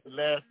longer. It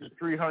lasted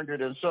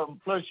 300 and something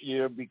plus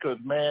years because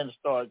man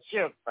started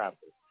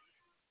sharecropping.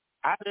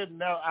 I didn't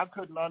know. I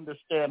couldn't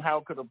understand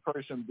how could a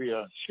person be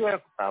a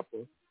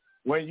sharecropper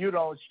when you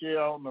don't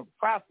share on the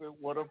profit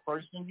what a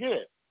person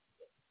gets.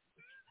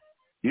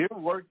 You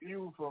work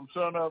you from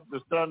sun up to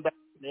sundown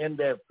in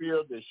that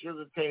field, the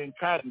sugarcane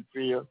cotton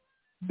field.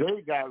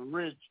 They got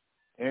rich,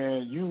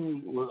 and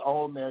you was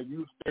on there.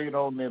 You stayed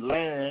on their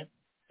land,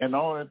 and the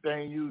only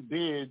thing you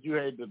did, you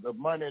had the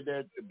money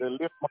the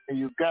little money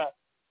you got,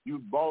 you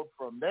bought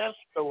from their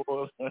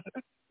stores,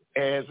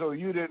 and so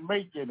you didn't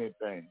make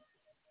anything.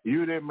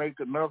 You didn't make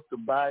enough to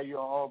buy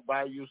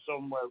you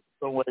somewhere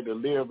to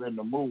live and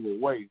to move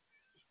away.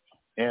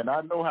 And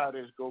I know how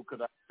this go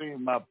because I've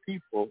seen my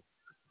people,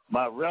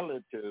 my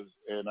relatives,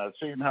 and I've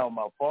seen how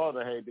my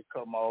father had to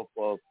come off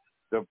of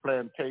the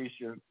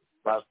plantation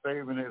by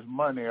saving his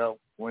money up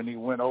when he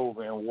went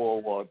over in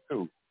World War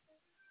II.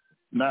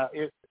 Now,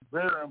 it's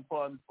very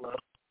important for us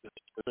to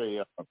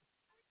say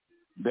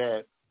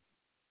that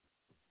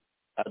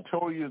I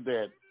told you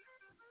that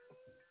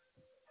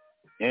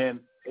in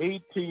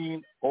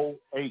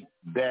 1808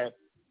 that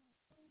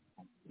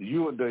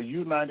the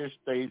United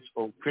States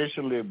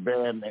officially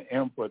banned the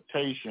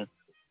importation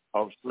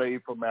of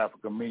slaves from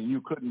Africa. I mean,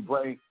 you couldn't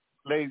bring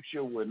slave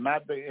ship would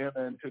not be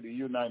enter into the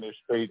United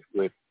States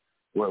with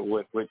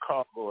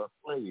cargo of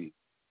slaves.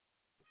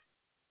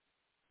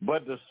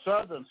 But the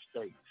southern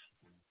states,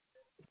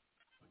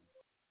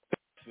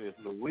 Texas,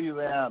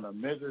 Louisiana,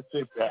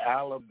 Mississippi,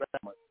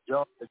 Alabama,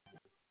 Georgia,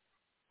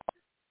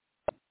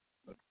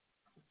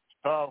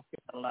 South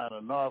Carolina,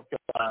 North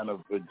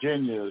Carolina,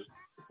 Virginia,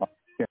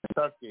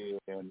 Kentucky,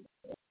 and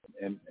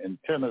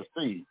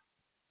Tennessee,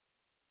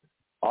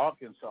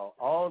 Arkansas,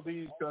 all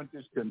these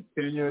countries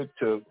continue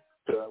to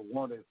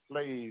want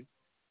slaves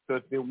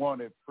because they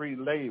wanted free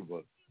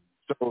labor.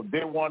 So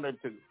they wanted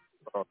to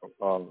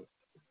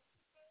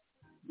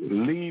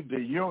leave the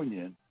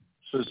Union,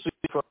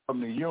 secede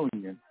from the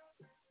Union,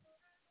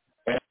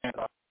 and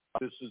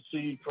to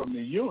secede from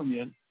the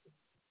Union.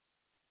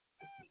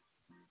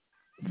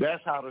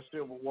 That's how the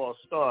Civil War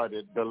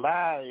started. The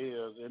lie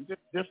is, and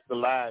this the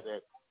lie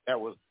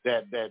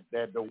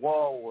that the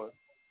war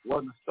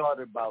wasn't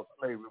started by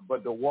slavery,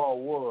 but the war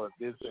was.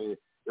 They said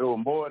it was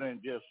more than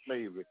just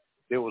slavery.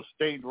 There was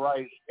state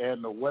rights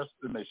and the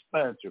Western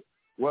expansion.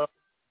 Well,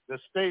 the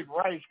state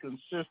rights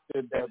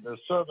consisted that the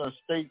southern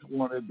states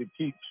wanted to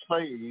keep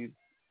slaves,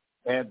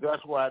 and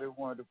that's why they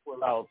wanted to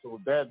pull out. So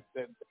that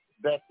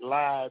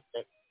lie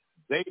that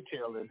they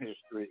tell in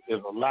history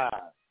is a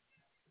lie.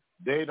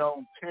 They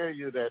don't tell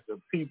you that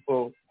the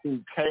people who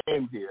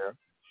came here,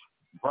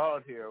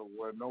 brought here,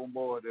 were no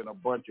more than a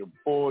bunch of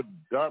poor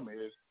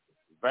dummies,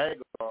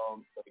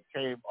 vagabonds that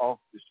came off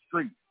the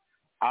street,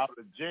 out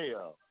of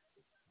jail,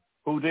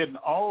 who didn't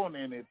own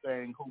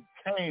anything, who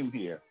came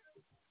here.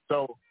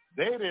 So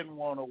they didn't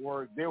want to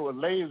work. They were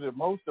lazy.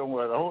 Most of them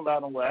were, a whole lot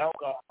of them were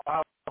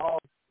alcohol,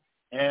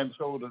 and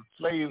so the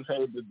slaves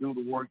had to do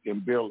the work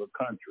and build a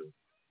country.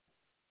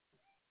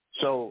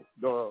 So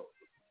the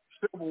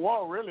Civil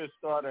War really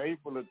started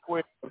April the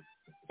 12th,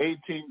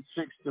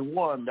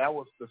 1861. That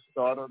was the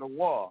start of the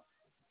war.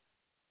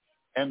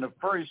 And the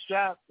first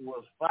shot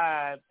was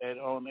fired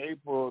on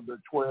April the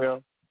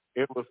 12th.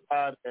 It was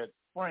fired at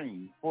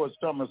Fort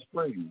Summer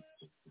Springs.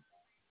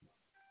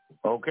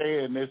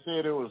 Okay, and they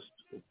said it was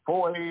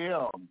 4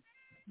 a.m.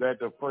 that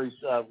the first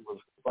shot was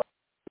fired.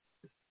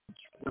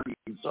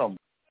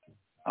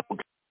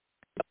 Okay,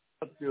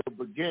 that's the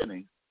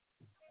beginning.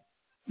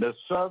 The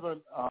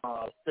southern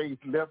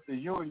states left the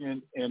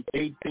Union in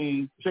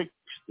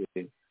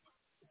 1860.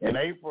 In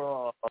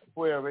April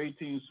 12,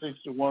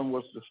 1861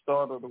 was the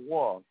start of the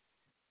war.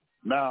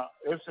 Now,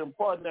 it's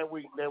important that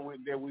we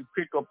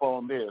pick up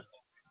on this.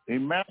 The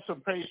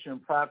Emancipation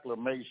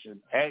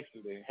Proclamation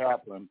actually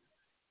happened.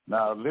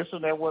 Now,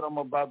 listen to what I'm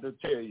about to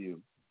tell you.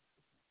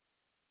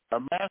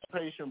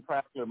 Emancipation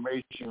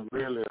Proclamation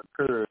really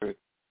occurred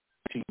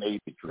in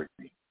 1883.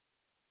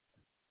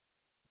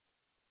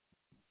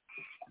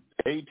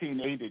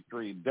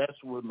 1883,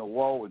 that's when the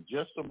war was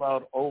just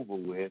about over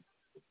with,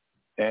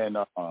 and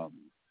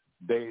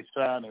they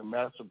signed the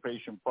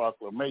Emancipation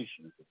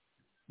Proclamation.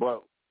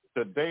 But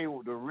today,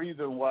 the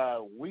reason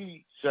why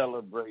we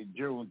celebrate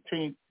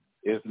Juneteenth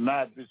is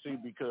not to see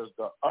because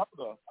the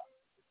other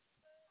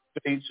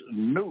states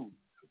knew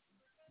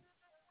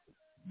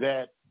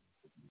that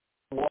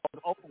the war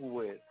was over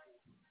with.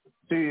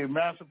 The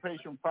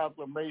Emancipation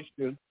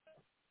Proclamation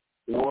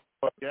was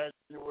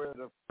January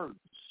the 1st.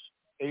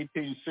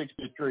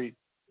 1863,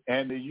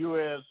 and the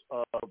U.S.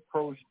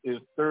 approached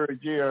its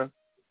third year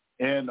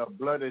in a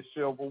bloody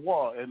Civil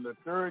War. In the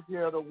third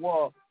year of the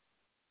war,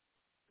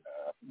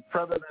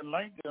 President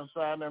Lincoln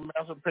signed the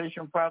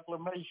Emancipation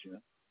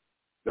Proclamation.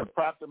 The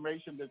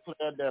proclamation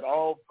declared that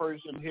all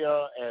persons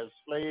held as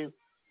slaves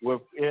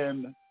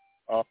within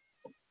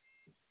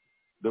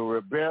the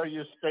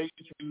rebellious states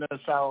in the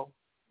South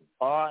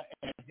are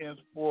and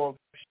henceforth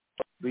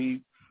shall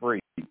be free.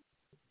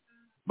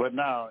 But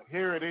now,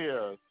 here it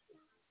is.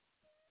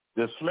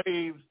 The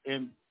slaves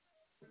in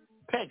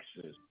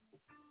Texas.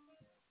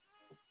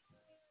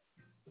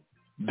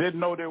 Didn't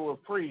know they were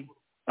free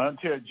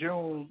until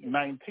June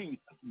 19th,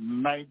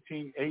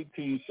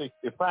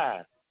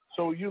 1865.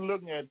 So you're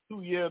looking at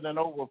 2 years and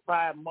over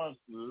 5 months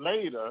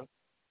later,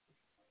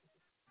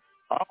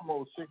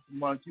 almost 6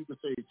 months, you could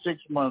say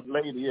 6 months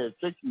later,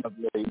 6 months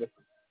later,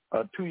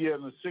 2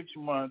 years and 6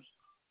 months,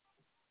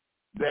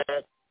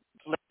 that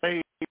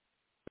slaves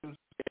in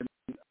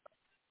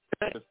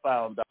Texas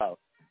found out.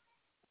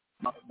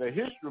 The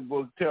history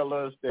books tell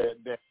us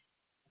that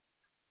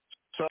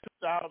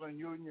 2,000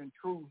 Union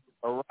troops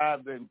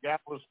arrived in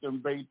Galveston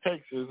Bay,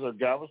 Texas, or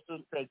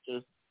Galveston,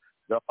 Texas.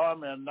 The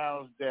Army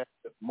announced that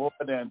more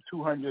than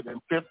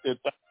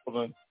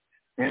 250,000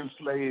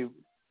 enslaved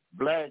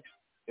blacks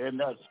in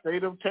the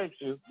state of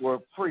Texas were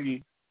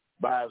free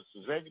by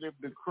executive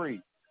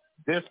decree.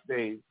 This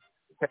day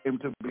came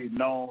to be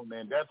known,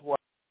 and that's why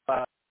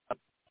I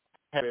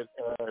had it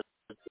as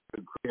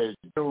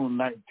June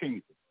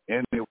 19th.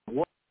 And it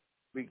was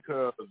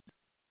because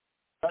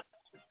that's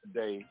the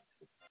day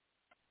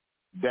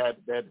that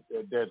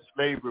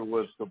slavery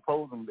was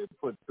supposedly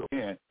put to an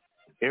end.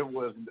 It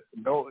was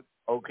in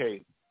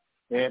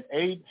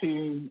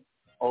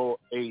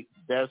 1808,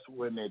 that's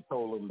when they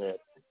told them that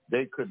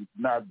they could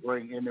not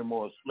bring any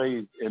more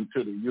slaves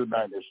into the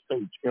United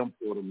States,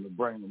 import them to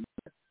bring them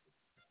in.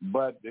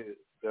 But the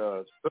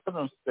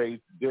southern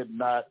states did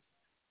not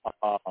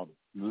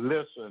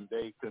listen.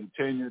 They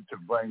continued to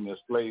bring the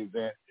slaves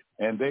in,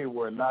 and they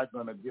were not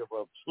going to give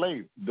up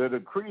slaves. The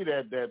decree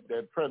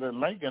that President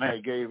Lincoln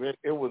had gave it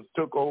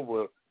took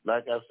over,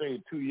 like I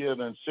say, 2 years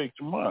and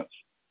 6 months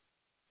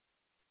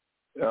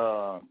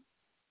to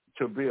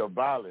be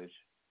abolished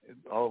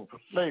of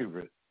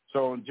slavery.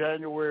 So on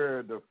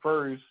January the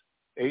 1st,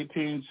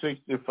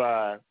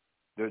 1865,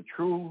 the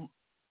true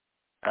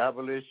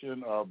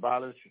abolition or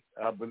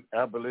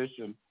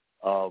abolition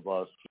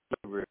of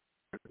slavery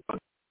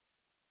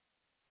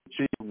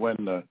achieved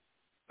when the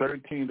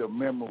 13th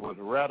Amendment was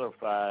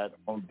ratified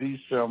on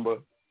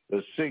December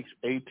the 6th,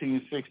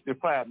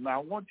 1865. Now,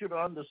 I want you to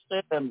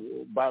understand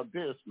about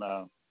this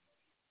now.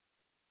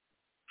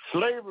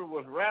 Slavery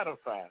was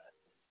ratified,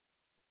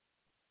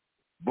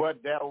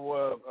 but there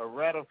was a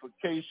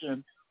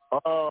ratification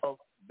of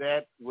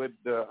that with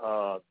the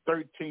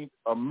 13th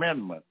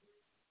Amendment.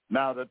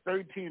 Now, the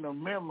 13th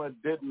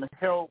Amendment didn't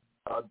help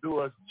do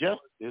us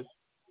justice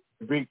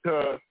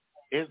because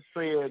it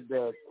said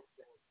that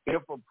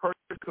if a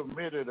person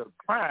committed a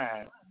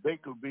crime, they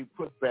could be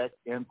put back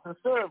into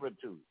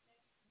servitude.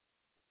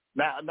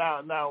 Now,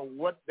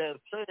 what they're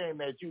saying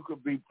that you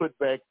could be put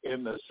back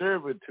into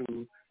servitude,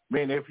 I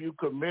mean, if you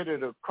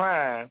committed a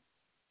crime,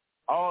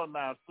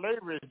 now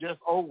slavery is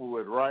just over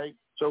with, right?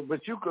 So,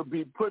 but you could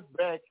be put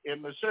back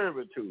into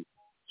servitude.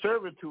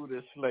 Servitude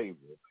is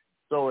slavery.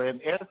 So,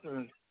 in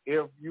essence,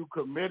 if you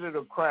committed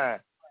a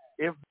crime,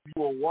 if you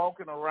were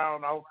walking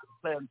around off the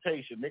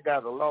plantation, they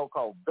got a law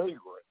called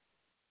vagrant.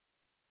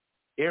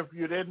 If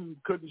you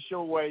couldn't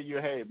show where you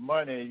had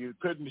money, you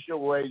couldn't show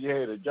where you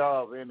had a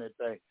job or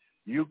anything,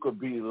 you could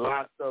be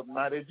locked up.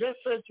 Now, they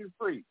just set you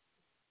free.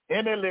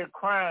 Any little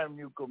crime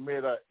you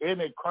commit or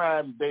any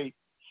crime they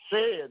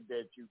said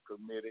that you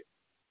committed,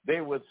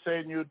 they would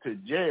send you to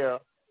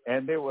jail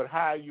and they would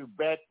hire you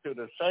back to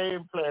the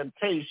same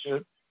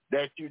plantation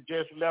that you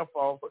just left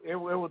off. It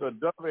was a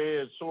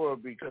double-edged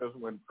sword because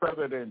when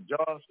President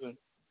Johnson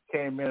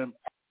came in,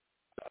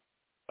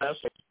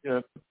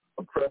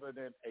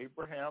 President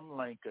Abraham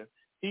Lincoln,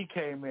 he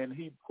came in,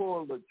 he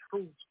pulled the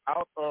troops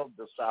out of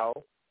the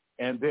South,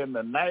 and then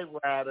the night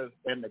riders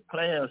and the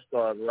Klan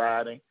started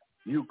riding.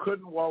 You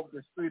couldn't walk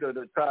the street or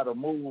to try to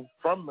move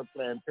from the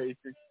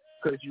plantation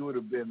because you would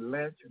have been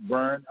lynched,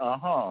 burned, or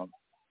hung.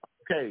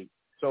 Okay,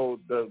 so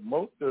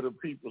most of the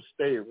people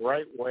stayed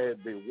right where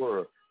they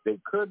were. They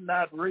could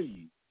not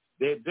read.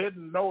 They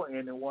didn't know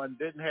anyone,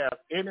 didn't have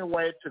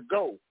anywhere to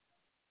go.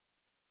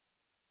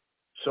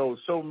 So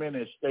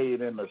many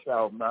stayed in the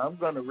South. Now, I'm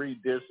going to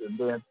read this and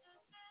then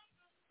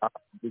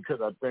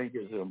because I think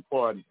it's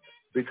important.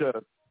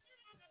 Because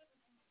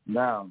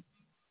now,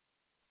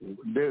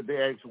 they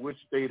asked which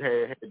state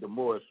had the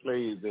more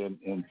slaves in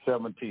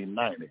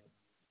 1790.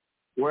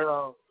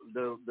 Well,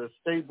 the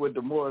state with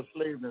the more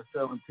slaves in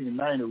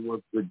 1790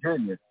 was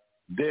Virginia.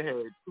 They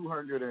had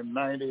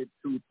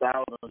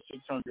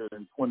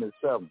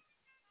 292,627.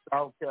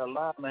 South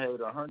Carolina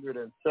had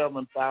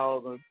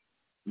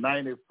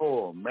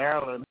 107,094.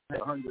 Maryland had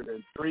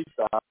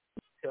 103,000.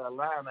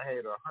 Carolina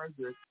had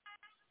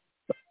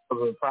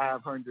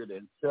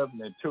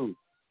 100,572.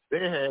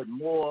 They had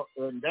more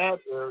in that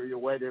area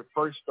where they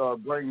first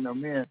started bringing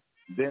them in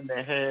than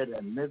they had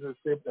in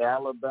Mississippi,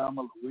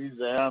 Alabama,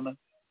 Louisiana,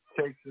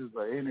 Texas,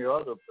 or any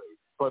other place,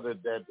 further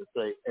that to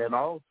say. And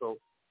also,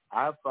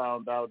 I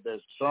found out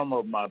that some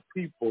of my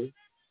people,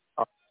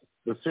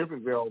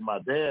 specifically on my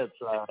dad's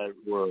side,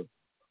 were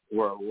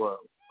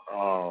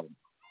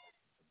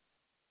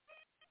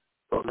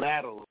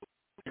collateral.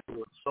 They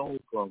were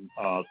sold from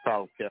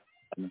South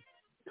Carolina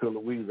to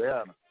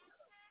Louisiana.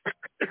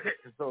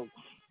 So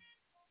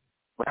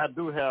I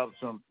do have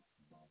some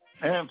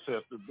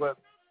ancestors, but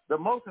the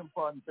most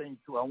important thing,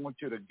 too, I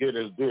want you to get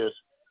is this.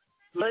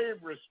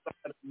 Slavery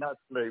started, not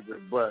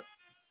slavery, but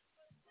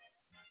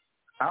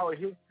our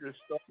history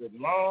started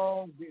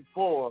long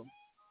before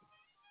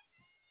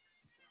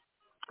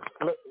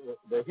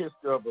the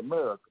history of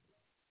America.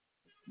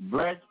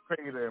 Blacks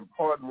played an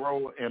important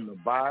role in the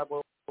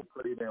Bible,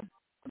 played an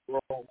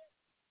important role.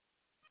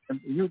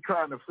 And you're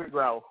trying to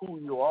figure out who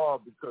you are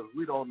because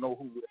we don't know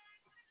who you are.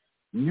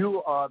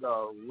 You are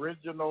the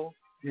original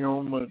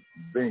human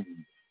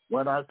being.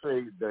 When I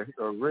say the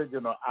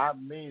original, I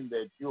mean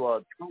that you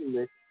are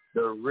truly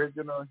the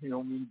original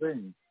human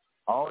being.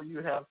 All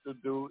you have to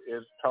do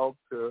is talk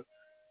to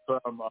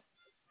some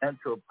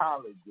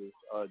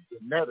anthropologists or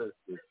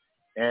geneticists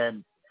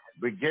and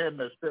begin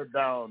to sit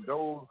down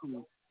those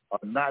who are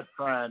not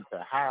trying to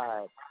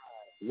hide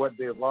what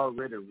they've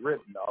already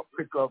written, or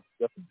pick up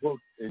the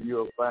books and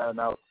you'll find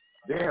out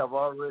they have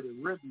already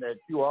written that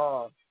you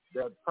are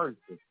that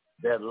person,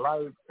 that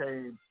life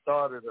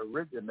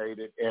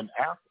originated in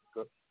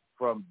Africa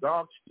from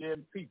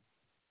dark-skinned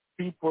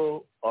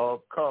people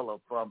of color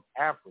from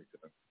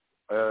Africa.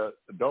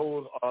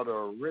 Those are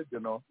the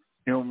original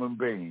human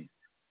beings.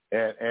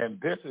 And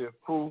this is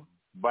proof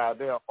by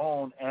their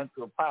own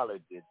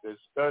anthropology, the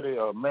study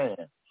of man.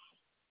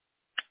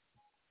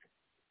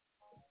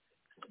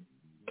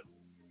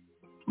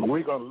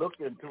 We're going to look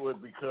into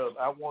it because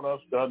I want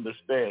us to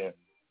understand.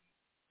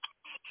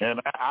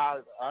 And I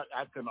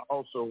can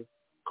also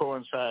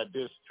coincide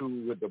this,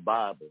 too, with the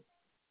Bible.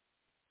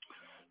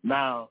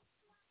 Now,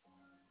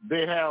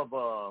 they have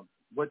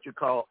what you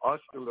call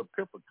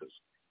Australopithecus.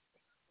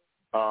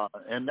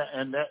 And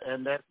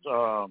that's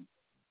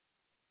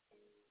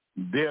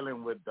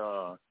dealing with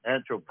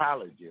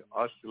anthropology,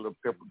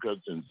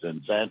 Australopithecus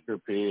and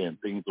Xanthropy and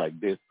things like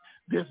this.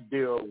 This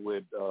deal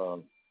with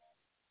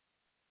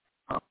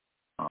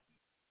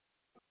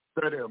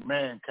study of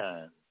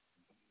mankind,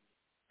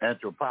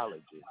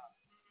 anthropology,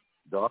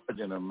 the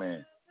origin of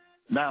man.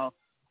 Now,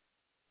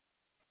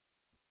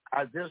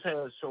 I just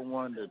had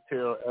someone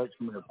to ask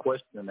me a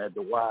question as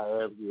to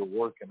why, as we were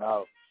working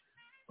out,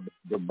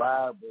 the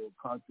Bible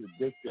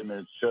contradicting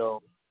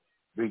itself,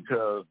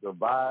 because the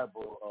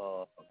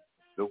Bible,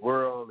 the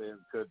world is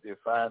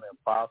defining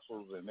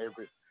fossils and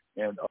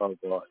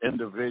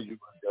individuals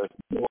that's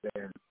more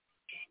than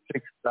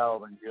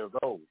 6,000 years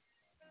old.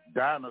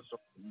 Dinosaurs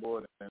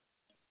more than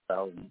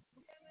 6,000.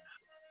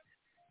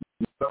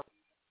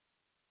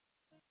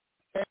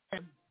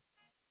 And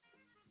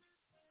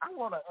I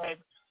want to ask,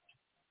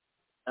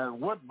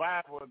 what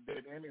Bible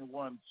did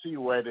anyone see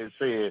where they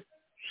said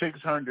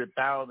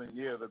 600,000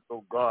 years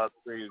ago God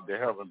created the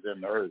heavens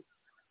and the earth?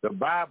 The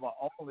Bible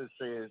only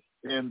says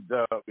in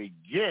the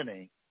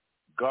beginning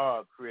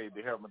God created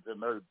the heavens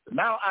and the earth.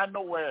 Now I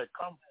know where it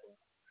comes from.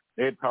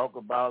 They talk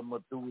about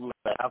Methuselah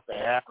after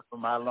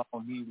Adam, how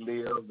long he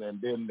lived,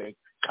 and then they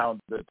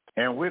counted.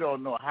 And we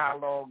don't know how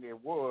long it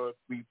was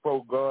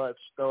before God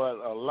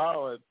started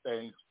allowing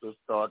things to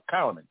start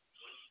counting.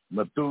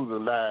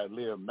 Methuselah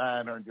lived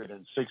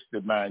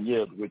 969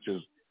 years, which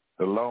is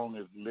the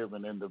longest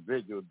living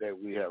individual that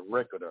we have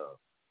record of,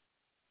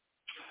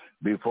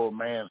 before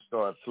man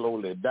started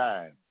slowly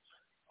dying.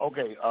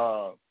 Okay,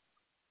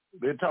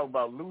 they talk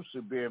about Lucy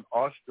being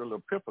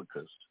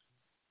Australopithecus,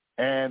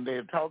 and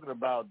they're talking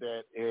about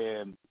that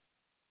in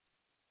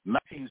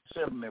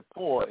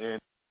 1974,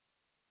 and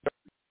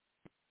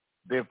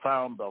they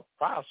found a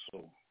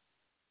fossil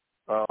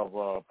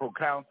of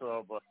procounter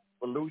of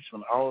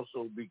evolution,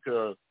 also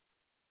because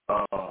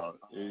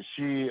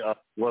she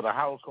was a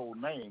household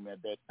name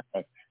at that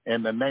time,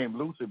 and the name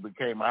Lucy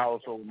became a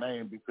household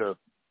name because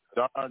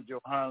Don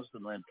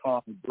Johansson and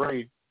Tom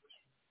Gray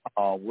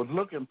was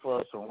looking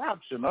for some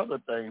rocks and other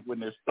things when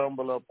they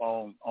stumbled up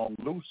on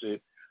Lucy,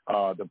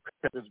 the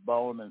pelvis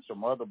bone and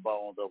some other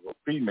bones of a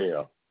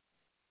female.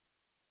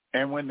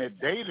 And when they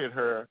dated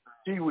her,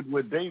 she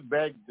would date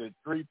back to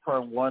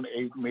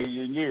 3.18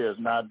 million years.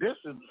 Now, this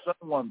is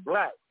someone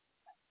black.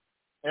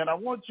 And I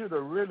want you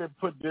to really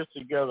put this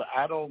together.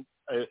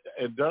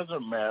 It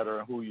doesn't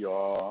matter who you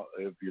are,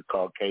 if you're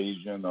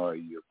Caucasian or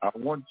I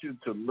want you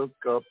to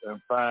look up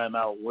and find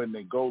out when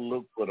they go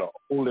look for the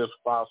oldest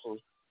fossils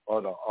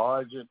or the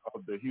origin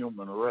of the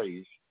human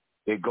race,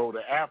 they go to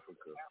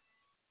Africa.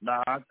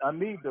 Now, I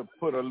need to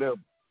put a little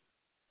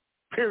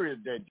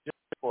period there just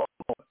for a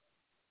moment.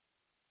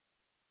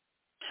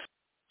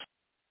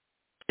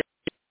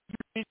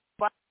 Read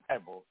the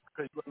Bible,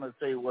 because you're going to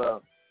say,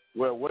 well,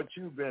 what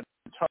you've been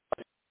taught,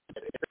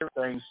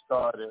 everything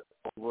started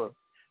over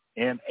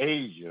in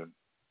Asia,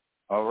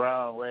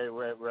 around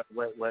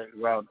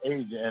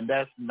Asia, and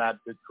that's not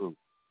the truth.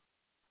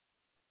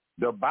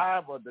 The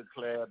Bible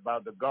declared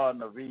about the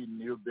Garden of Eden,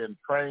 you've been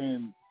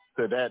trained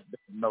to that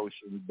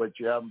notion, but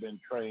you haven't been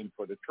trained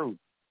for the truth.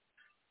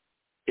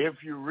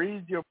 If you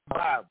read your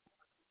Bible,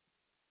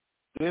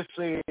 this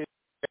says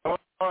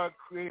God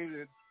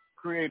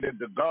created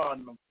the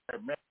Garden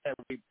of Man.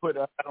 We put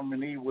Adam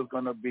and Eve was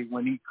going to be,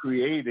 when he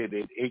created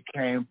it, it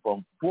came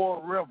from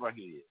 4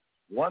 riverheads.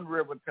 One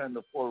river turned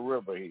to 4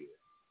 riverheads.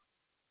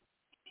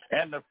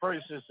 And the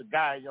first is the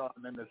Gaion,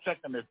 and the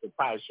second is the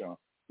Pishon.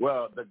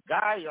 Well, the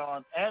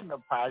Gaion and the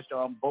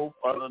Pishon both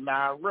are the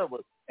Nile River,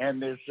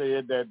 and they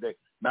said that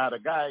now the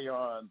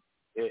Gaion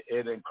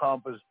it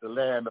encompassed the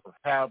land of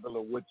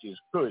Havilah, which is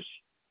Cush,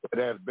 but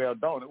that's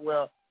Beldona.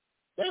 Well,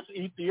 that's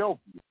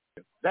Ethiopia.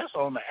 That's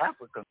on the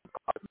African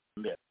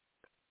continent.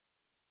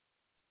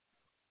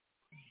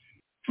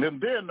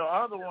 And then the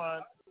other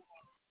one,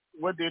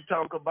 what they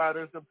talk about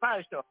is the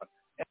Pishon.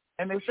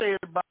 And they say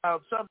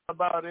about something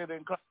about it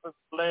encompasses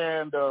the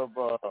land of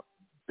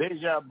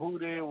Deja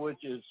Booty,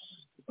 which is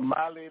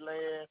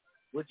Somaliland,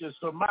 which is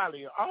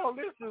Somalia. All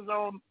this is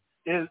on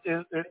is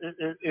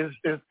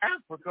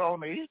Africa, on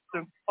the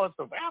eastern parts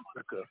of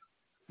Africa.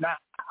 Now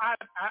I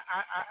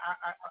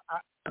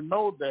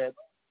know that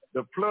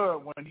the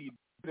flood, when he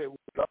did it,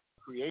 was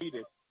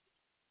created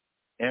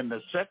in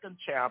the second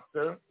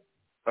chapter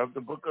of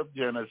the book of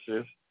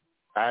Genesis.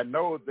 I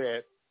know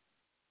that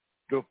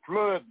the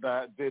flood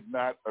did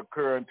not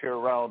occur until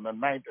around the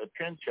 9th or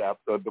 10th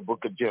chapter of the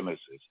book of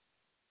Genesis.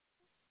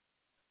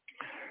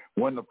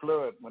 When the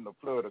flood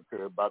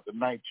occurred, about the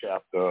 9th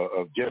chapter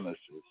of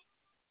Genesis,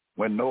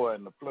 when Noah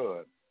and the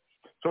flood.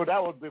 So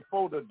that was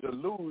before the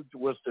deluge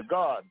was to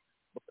God.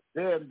 But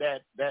then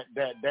that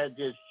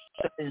just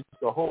changed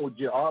the whole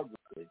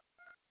geography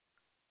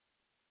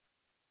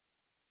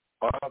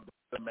of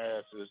the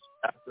masses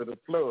after the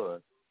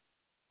flood.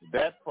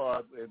 That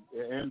part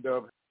ended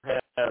up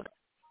having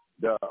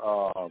the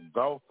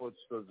Gulf of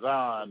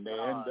Sazan. They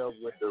end up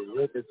with the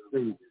Red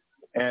Sea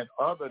and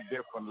other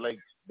different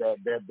lakes that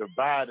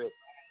divided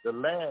the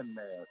land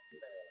masses.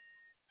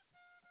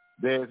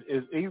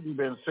 It's even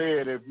been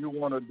said, if you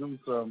want to do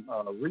some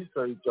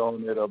research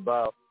on it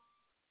about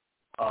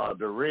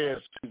the Red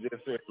Sea, they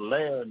said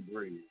land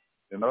bridge.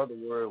 In other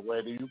words,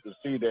 where you can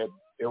see that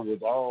it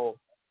was all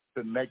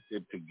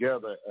connected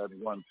together at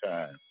one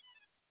time.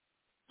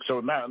 So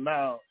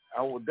now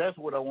that's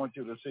what I want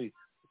you to see.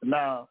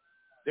 Now,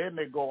 then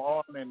they go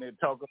on and they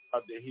talk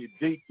about the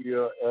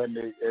Hiddekel and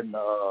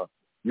the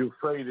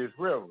Euphrates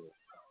River.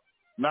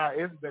 Now,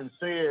 it's been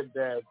said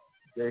that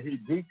the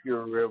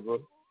Hiddekel River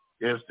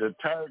is the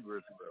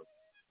Tigris River.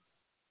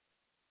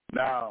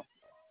 Now,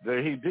 the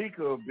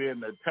Hiddekel being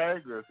the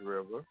Tigris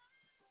River,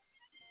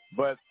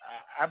 but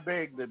I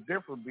beg to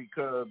differ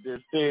because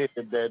they said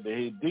that the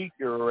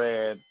Hiddekel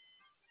ran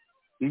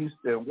east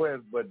and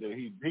west, but the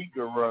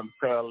Hiddekel runs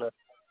parallel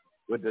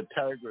with the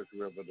Tigris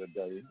River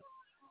today,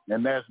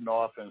 and that's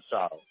north and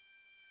south.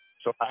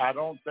 So I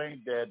don't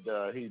think that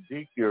the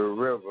Hiddekel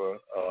River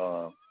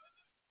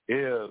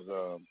is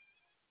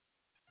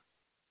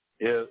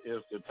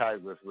the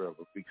Tigris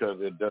River,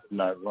 because it does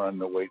not run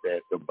the way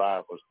that the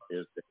Bible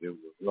says that it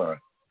would run.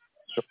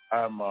 So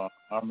I'm of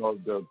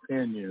the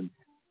opinion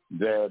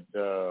that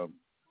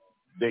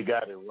they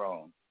got it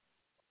wrong.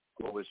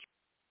 I was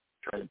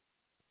trying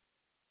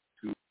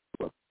to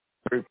what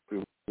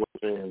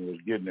saying was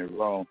getting it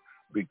wrong,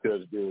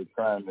 because they were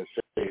trying to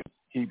say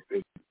keep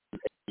it,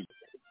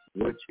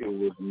 which it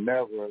was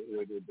never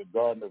the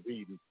Garden of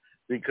Eden,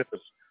 because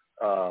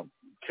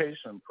case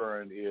in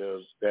point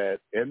is that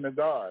in the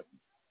garden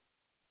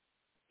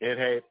it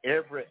had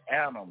every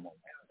animal,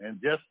 and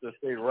just to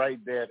say right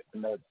there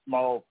in that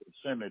small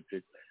percentage,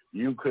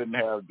 you couldn't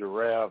have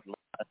giraffes,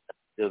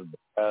 just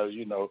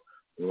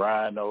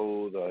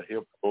rhinos or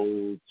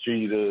hippos,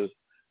 cheetahs,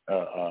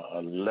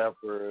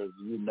 leopards,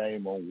 you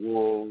name them,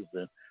 wolves,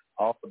 and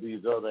all of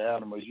these other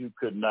animals. You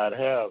could not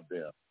have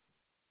them.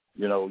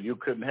 You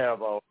couldn't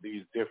have all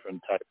these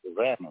different types of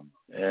animals.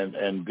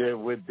 And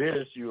then with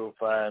this, you'll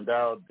find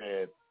out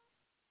that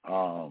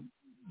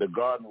the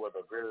garden was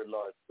a very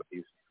large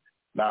place.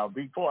 Now,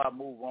 before I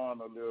move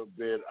on a little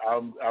bit,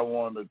 I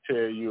want to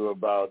tell you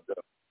about the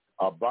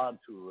Bantu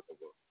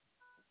River.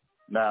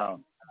 Now,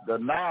 the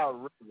Nile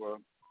River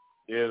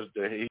is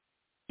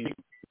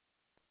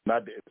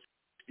not the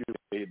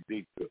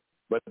Hiddekel,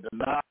 but the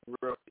Nile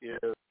River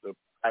is the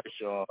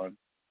Pishon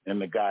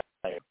and the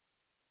Gaion.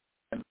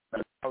 And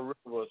the Nile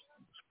River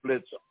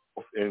splits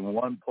off, in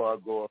one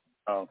part go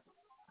around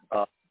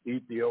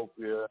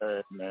Ethiopia,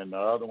 and the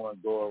other one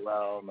go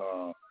around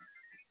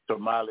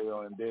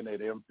Somalia, and then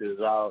it empties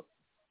out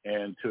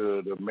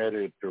into the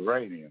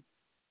Mediterranean.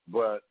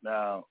 But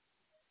now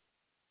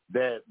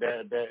that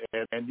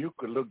and you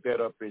could look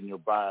that up in your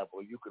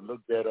Bible. You could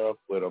look that up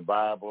with a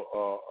Bible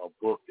or a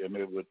book, and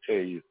it would tell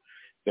you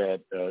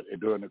that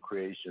during the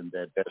creation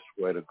that's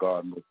where the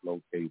garden was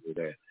located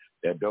at.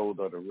 That those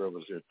are the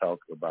rivers they're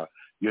talking about.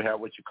 You have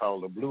what you call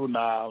the Blue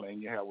Nile,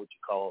 and you have what you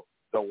call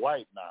the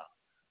White Nile.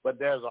 But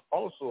there's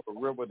also a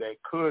river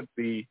that could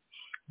be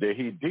the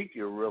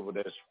Hiddekel River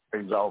that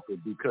springs off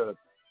it, because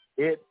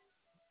it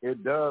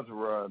does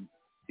run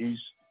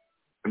east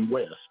and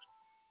west.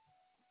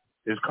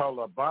 It's called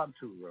a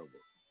Bantu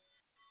River.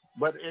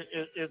 But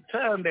it's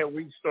time that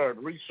we start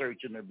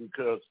researching it,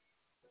 because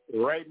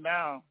right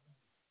now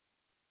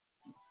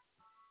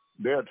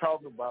they're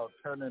talking about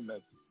turning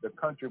the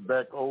country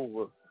back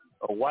over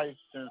a white,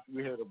 since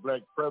we had a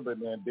black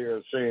president.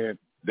 They're saying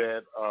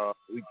that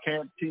we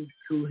can't teach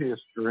true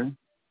history,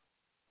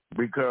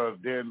 because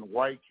then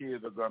white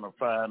kids are going to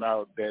find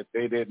out that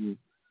they didn't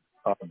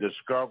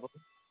discover,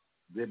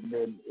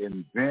 didn't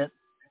invent,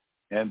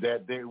 and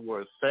that they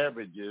were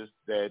savages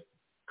that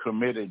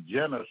committed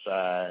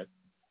genocide,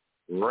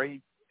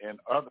 rape, and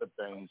other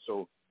things.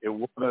 So it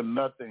wasn't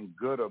nothing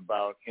good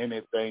about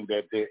anything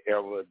that they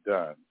ever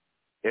done.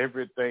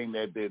 Everything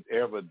that they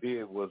ever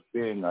did was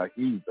being a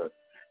heathen.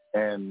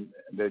 And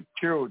the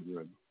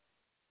children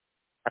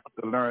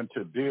have to learn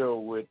to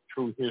deal with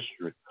true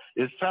history.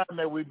 It's time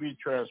that we be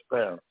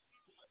transparent.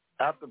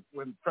 After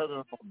when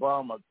President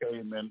Obama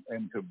came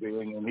into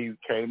being and he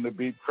came to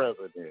be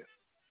president,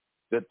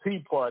 the Tea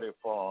Party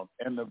formed,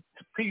 and the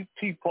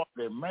Tea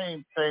Party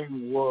main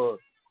thing was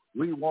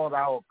we want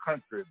our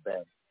country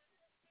back.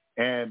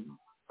 And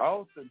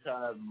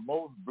oftentimes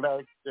most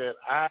blacks said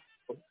I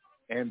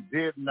and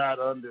did not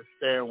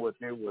understand what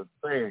they were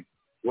saying.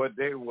 What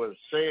they were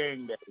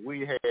saying that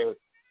we had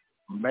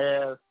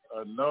massed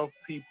enough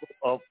people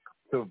up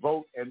to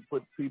vote and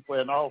put people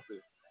in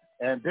office.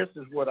 And this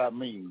is what I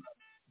mean.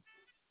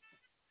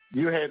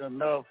 You had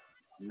enough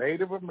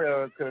Native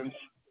Americans,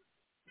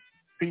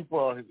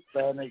 people,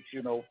 Hispanics,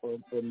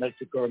 from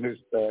Mexico and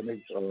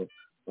Hispanics, or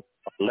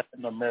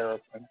Latin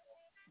American,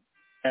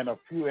 and a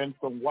few, and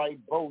some white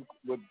votes,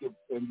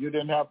 and you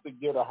didn't have to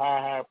get a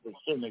high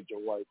percentage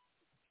of white.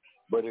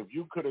 But if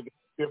you could have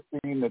got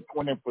 15 to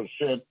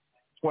 20%,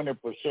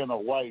 20%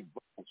 of white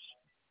votes,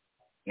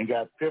 and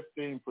got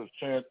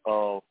 15%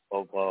 of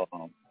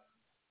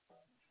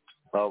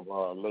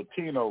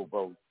Latino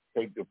votes,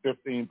 take the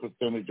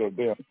 15% of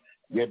them,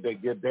 get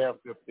their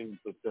 15%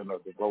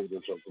 of the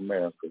voters of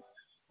America.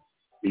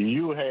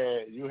 You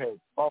had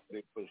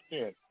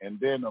 40%, and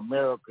then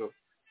America,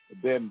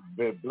 then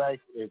the black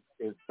is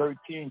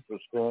 13%.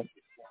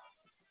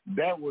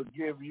 That would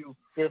give you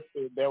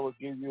 50. That would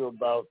give you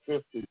about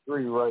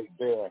 53 right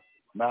there,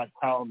 not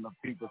counting the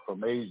people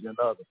from Asia and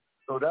others.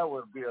 So that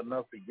would be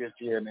enough to get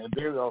you in, and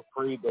they're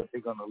afraid that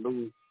they're going to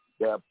lose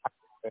their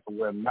power and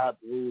will not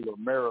rule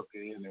America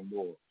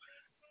anymore.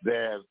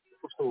 There's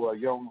also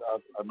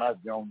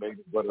not young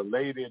lady, but a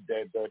lady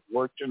that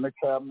worked in the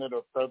cabinet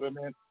of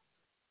President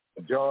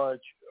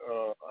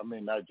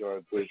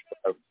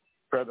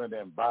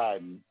President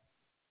Biden.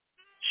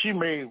 She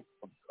made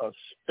a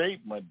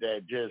statement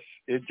that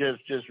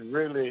just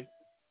really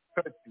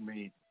touched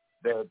me,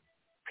 that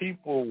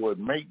people would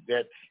make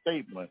that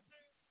statement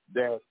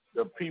that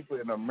the people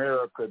in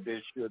America,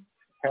 they should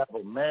have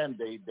a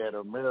mandate that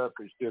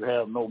America should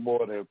have no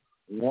more than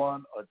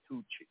one or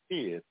two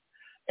kids.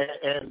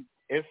 And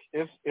it's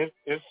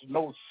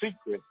no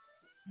secret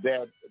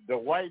that the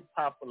white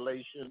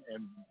population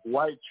and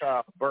white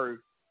childbirth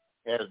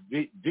has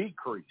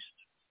decreased.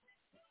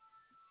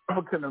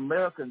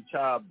 African-American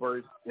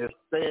childbirth is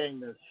staying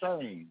the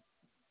same,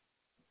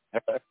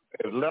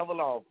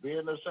 level off,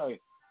 being the same.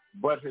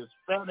 But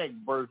Hispanic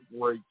birth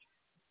rate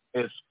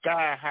is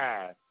sky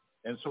high.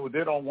 And so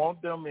they don't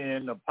want them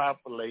in to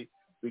populate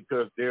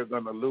because they're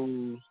going to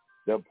lose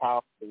their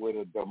power with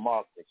a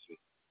democracy.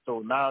 So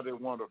now they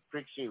want to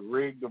fix it,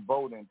 rig the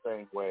voting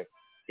thing where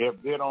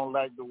if they don't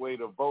like the way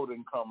the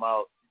voting come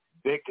out,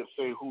 they can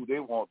say who they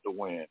want to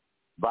win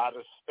by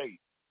the state.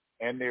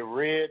 And the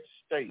red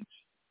states,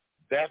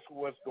 that's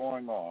what's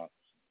going on.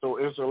 So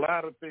it's a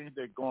lot of things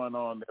that are going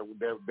on that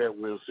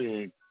we're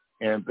seeing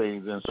and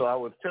things. And so I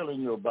was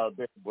telling you about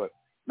that, but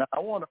now I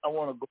want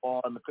to go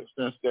on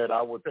since that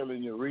I was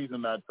telling you the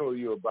reason I told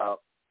you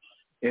about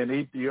in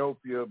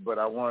Ethiopia, but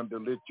I wanted to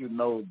let you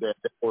know that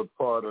was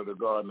part of the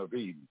Garden of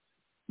Eden.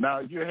 Now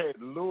you had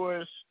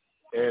Lewis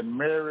and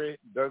Mary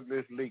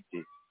Douglas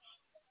Leakey.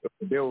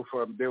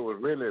 They were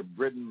really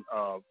Britain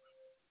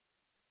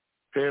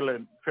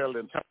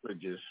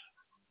paleontologists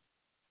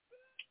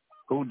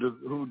who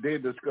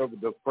did discover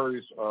the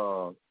first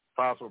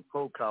fossil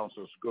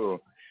proconsul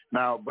skull.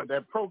 Now, but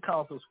that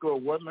proconsul skull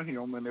wasn't a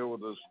human; it was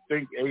a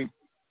extinct ape,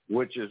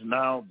 which is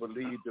now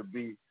believed to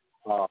be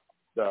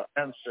the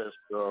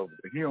ancestor of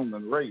the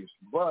human race.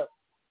 But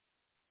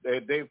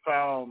they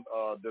found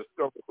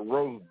discovered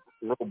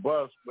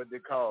robust, what they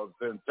call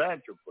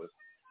Zinjanthropus.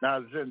 Now,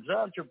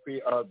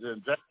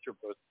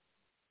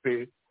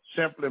 Zinjanthropus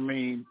simply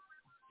means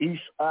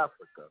East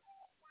Africa.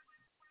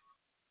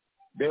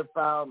 They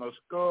found a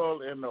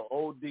skull in the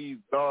OD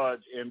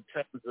Gorge in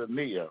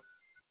Tanzania,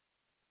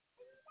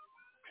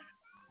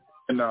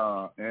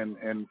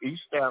 in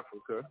East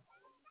Africa,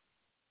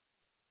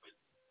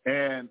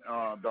 and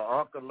the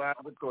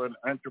archaeological and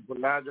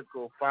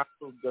anthropological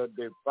fossils that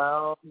they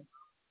found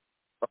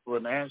of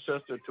an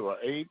ancestor to an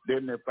ape.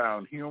 Then they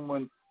found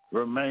human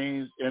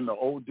remains in the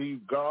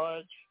OD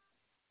Gorge,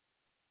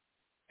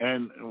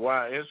 and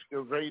while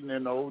excavating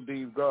in the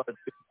OD Gorge,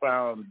 they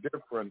found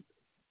different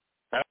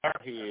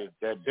airheads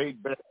that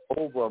date back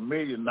over 1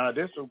 million. Now,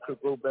 this one could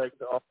go back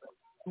to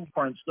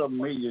 2.7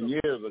 million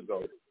years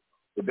ago.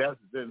 But that's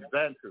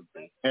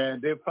Zinjanthropus.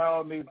 And they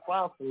found these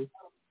fossils,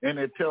 and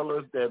they tell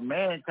us that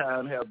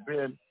mankind have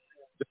been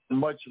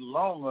much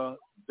longer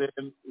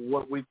than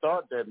what we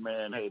thought that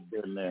man had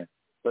been there.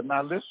 But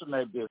now listen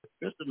at this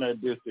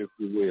if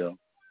you will.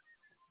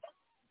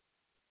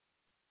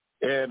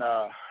 And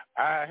I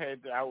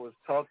was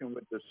talking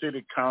with the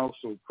city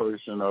council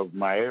person of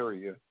my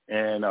area,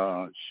 and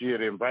she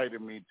had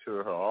invited me to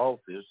her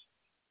office,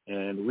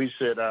 and we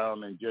sat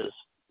down and just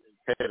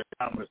had a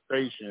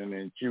conversation,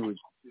 and she was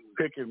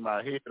picking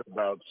my head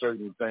about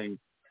certain things,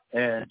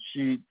 and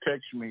she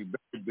texted me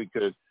back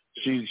because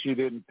she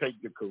didn't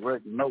take the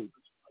correct notes.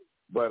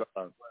 But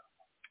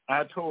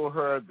I told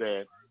her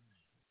that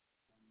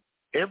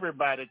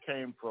everybody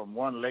came from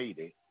one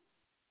lady.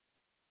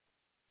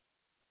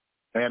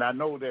 And I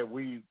know that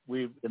we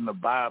in the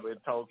Bible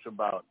it talks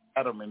about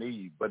Adam and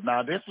Eve, but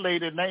now this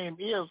lady's name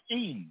is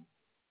Eve.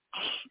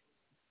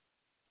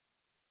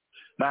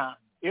 Now,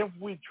 if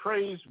we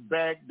trace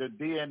back the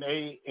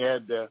DNA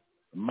at the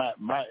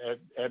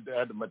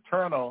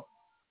maternal,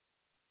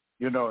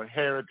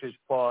 heritage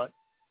part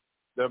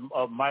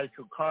of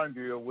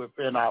mitochondria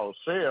within our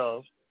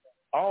cells,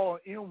 all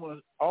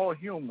humans,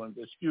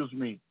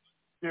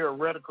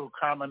 theoretical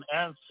common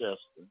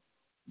ancestor.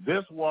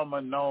 This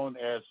woman known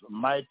as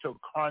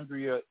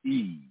mitochondria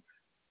Eve.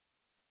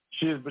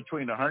 She is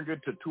between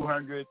 100 to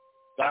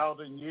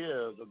 200,000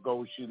 years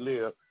ago she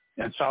lived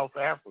in South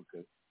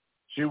Africa.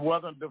 She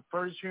wasn't the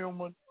first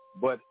human,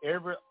 but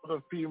every other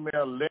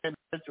female lineage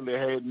eventually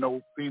had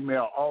no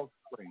female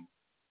offspring,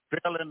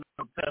 failing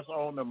to pass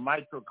on the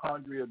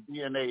mitochondria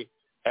DNA.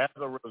 As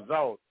a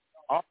result,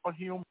 all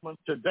humans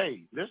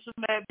today, listen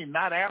to me,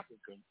 not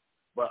Africans,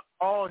 but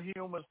all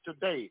humans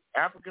today,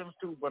 Africans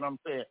too, but I'm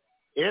saying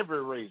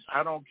every race.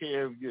 I don't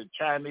care if you're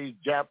Chinese,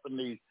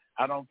 Japanese.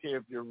 I don't care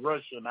if you're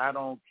Russian. I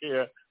don't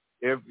care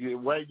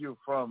where you're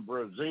from,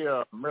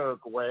 Brazil,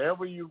 America,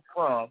 wherever you're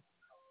from,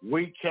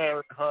 we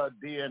carry her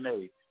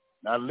DNA.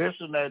 Now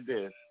listen at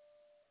this.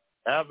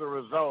 As a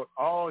result,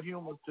 all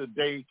humans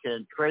today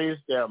can trace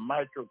their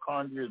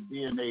mitochondrial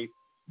DNA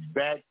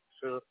back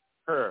to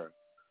her.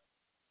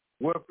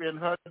 Within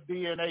her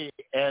DNA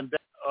and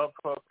that of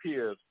her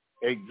peers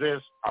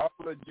exists all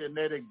the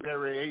genetic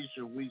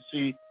variation we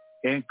see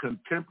in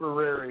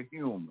contemporary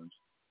humans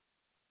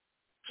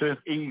since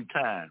Eve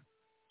time.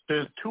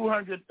 Since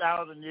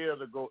 200,000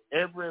 years ago,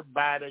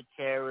 everybody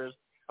carries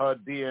her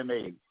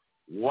DNA.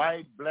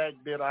 White, black,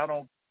 I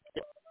don't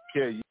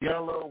care,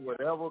 yellow,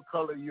 whatever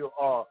color you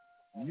are,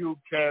 you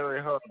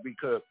carry her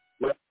because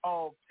we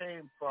all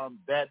came from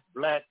that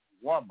black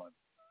woman.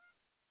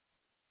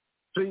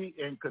 See,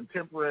 in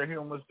contemporary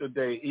humans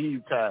today,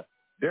 Eve time,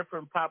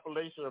 different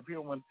populations of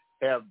humans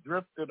have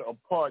drifted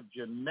apart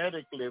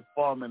genetically,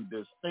 forming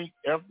distinct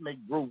ethnic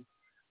groups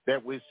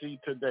that we see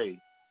today.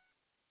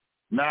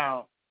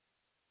 Now,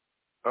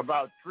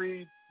 about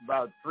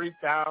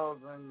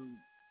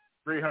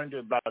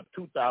 3,300, about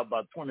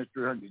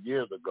 2,300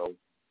 years ago,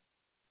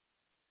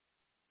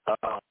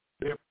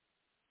 there was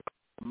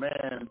a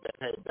man that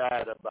had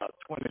died about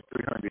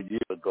 2,300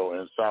 years ago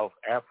in South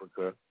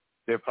Africa.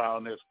 They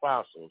found his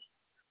fossils.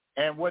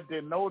 And what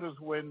they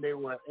noticed when they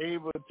were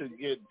able to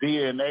get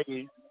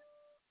DNA,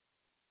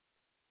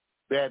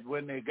 that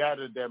when they got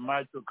their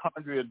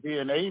mitochondrial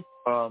DNA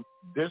from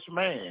this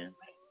man,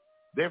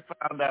 they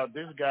found out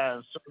this guy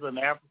in Southern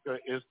Africa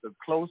is the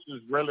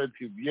closest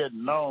relative yet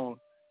known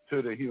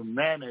to the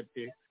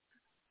humanity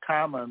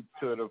common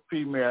to the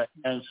female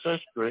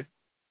ancestry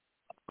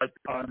of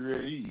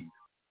mitochondria Eve.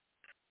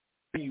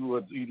 He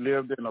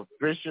lived in a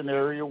fishing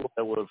area where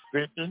there was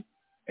fishing,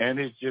 and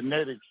his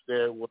genetics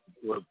there was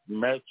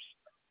matched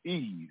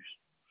Eve's.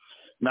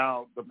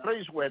 Now, the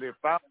place where they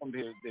found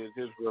his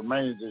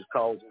remains is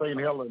called St.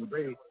 Helens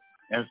Bay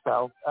in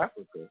South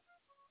Africa.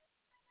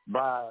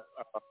 By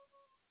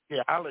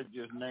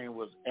geologist's name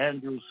was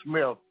Andrew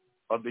Smith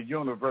of the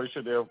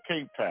University of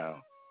Cape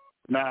Town.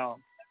 Now,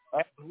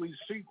 as we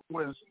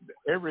sequenced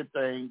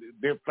everything,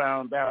 they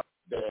found out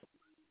that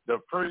the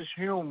first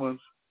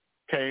humans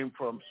came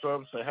from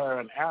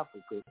sub-Saharan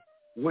Africa,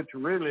 which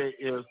really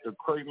is the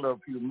cradle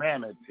of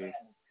humanity,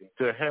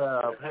 to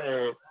have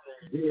had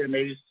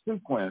DNA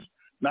sequence.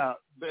 Now,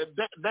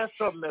 that's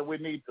something that we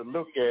need to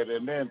look at,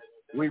 and then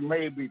we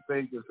may be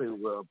thinking, say,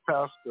 well,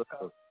 Pastor,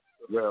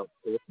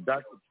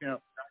 Dr.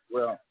 Kemp,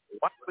 why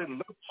do we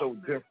look so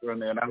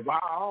different? And I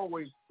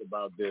always think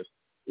about this.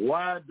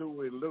 Why do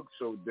we look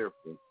so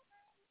different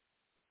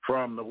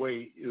from the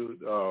way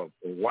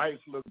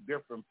whites look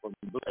different from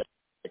black?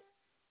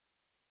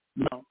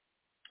 Now,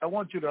 I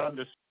want you to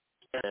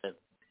understand,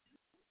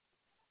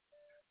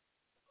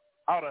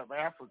 out of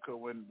Africa,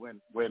 when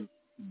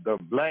the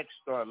blacks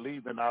start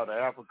leaving out of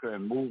Africa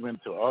and moving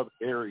to other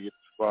areas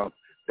from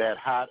that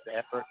hot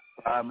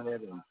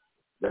climate and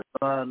the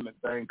sun, the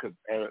thing, because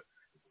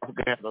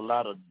Africa has a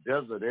lot of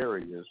desert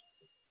areas.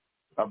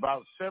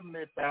 About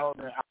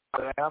 70,000 out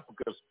of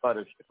Africa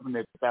started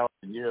 70,000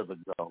 years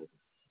ago.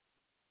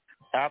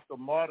 After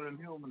modern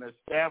humans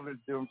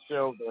established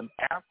themselves in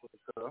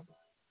Africa,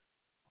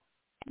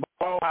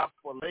 small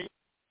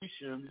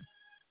populations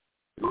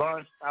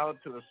launched out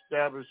to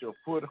establish a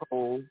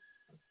foothold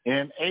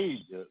in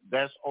Asia.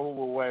 That's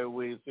over where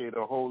we see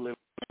the Holy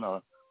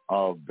Land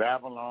of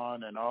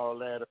Babylon and all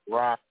that,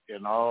 Iraq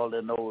and all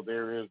in those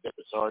areas that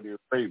Saudi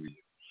Arabia.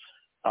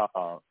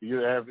 You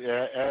have,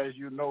 as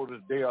you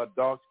notice, they are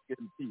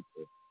dark-skinned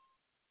people.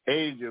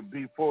 Asia,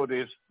 before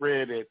they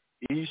spread it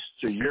east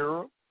to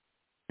Europe,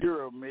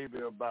 maybe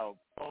about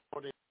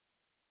 40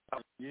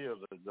 years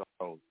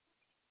ago,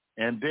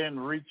 and then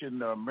reaching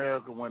the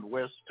America went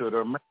west to the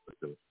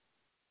Americas.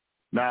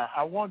 Now,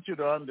 I want you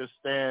to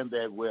understand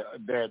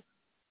that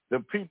the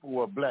people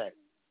were black,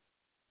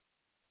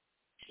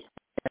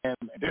 and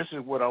this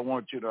is what I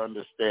want you to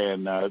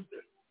understand. Now,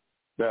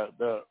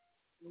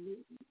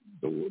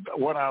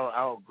 one of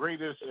our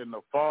greatest and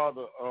the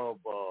father of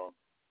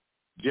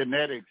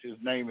genetics, his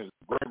name is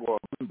Gregor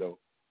Mendel,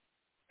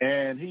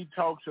 and he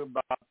talks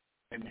about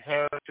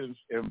inheritance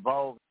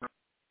involving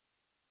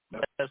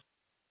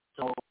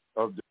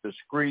of the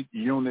discrete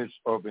units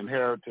of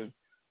inheritance,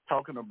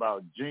 talking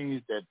about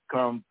genes that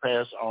come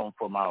passed on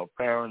from our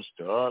parents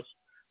to us,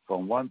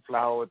 from one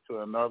flower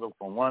to another,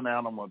 from one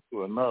animal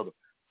to another.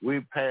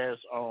 We pass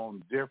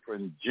on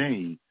different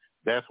genes.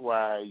 That's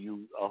why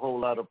a whole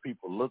lot of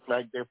people look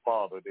like their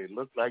father, they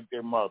look like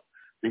their mother,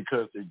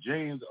 because the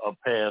genes are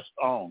passed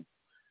on.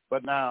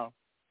 But now,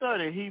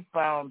 he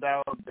found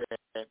out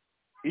that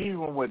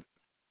even with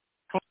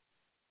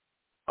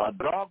a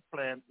dark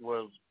plant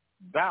was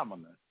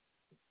dominant,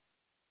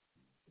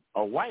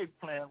 a white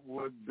plant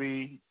would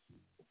be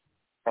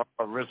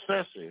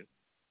recessive.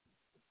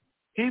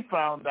 He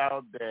found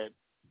out that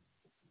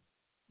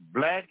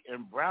black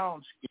and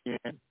brown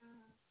skin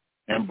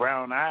and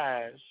brown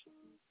eyes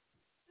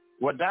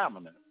were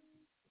dominant.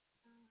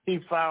 He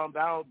found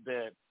out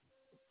that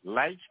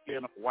light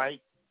skin or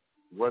white,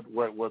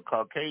 what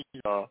Caucasian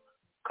are,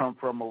 come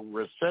from a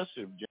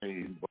recessive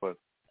gene, but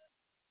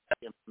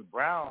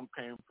brown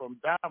came from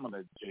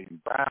dominant gene.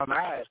 Brown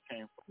eyes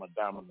came from a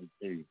dominant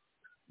gene.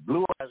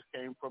 Blue eyes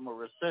came from a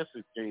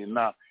recessive gene.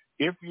 Now,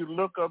 if you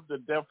look up the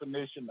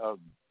definition of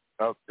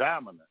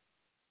dominant,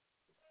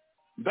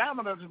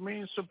 dominant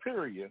means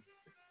superior.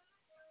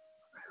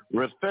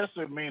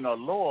 Recessive means a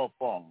lower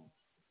form.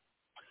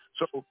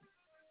 So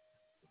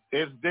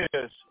it's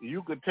this.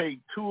 You could take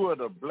two of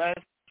the black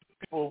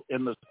people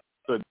in the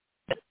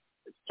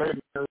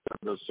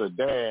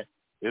Sudan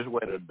is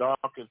where the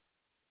darkest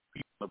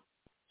people are.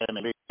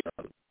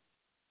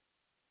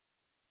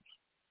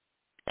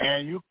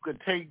 And you could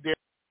take them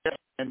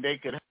and they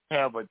could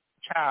have a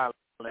child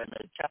and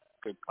the child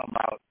could come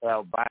out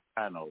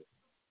albino.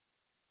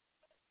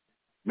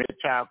 The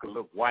child could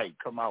look white,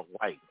 come out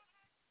white.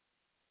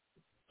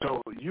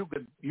 So you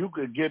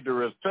could get the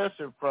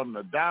recessive from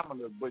the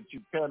dominant, but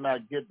you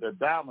cannot get the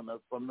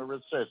dominant from the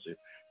recessive.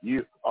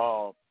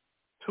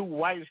 Two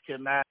whites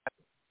cannot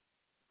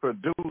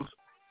produce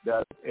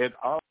that. It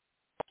all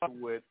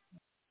with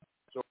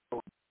so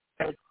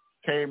that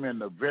came in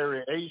the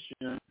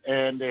variation,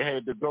 and they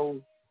had to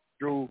go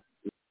through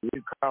what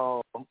we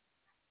call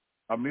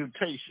a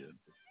mutation.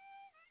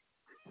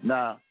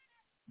 Now,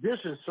 this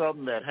is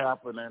something that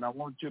happened, and I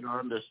want you to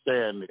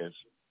understand this.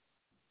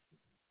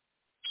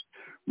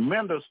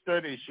 Mendel's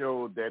study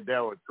showed that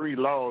there were three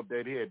laws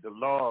that he had: the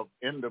law of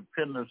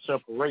independent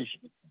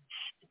separation,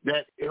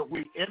 that if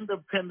we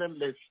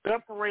independently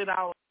separate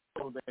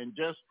ourselves and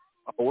just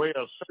a way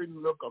a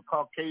certain look of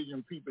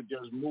Caucasian people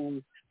just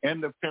move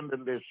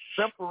independently,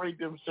 separate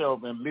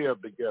themselves and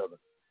live together,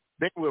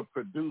 they will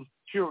produce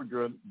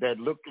children that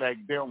look like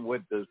them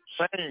with the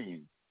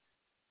same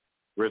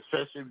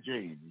recessive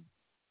genes.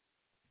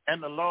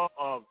 And the law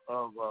of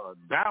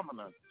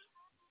dominance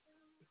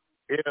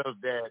is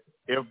that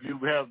if you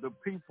have the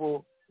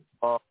people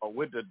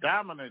with the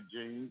dominant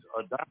genes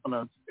or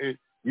dominance,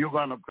 you're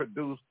going to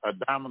produce a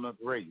dominant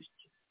race.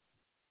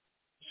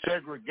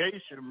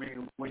 Segregation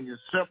means when you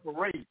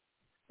separate,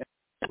 and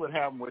that's what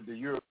happened with the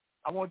Europe.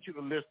 I want you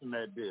to listen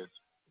at this.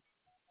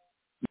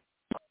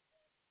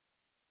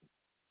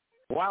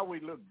 Why we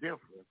look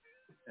different,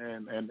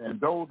 and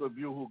those of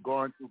you who are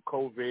going through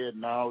COVID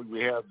now,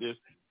 we have this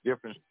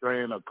different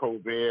strain of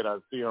COVID. I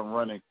see I'm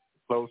running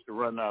close to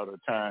run out of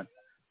time,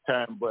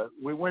 but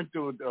we went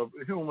through,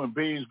 human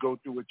beings go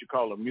through what you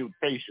call a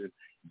mutation,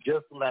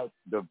 just like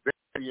the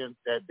variants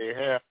that they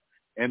have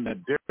in the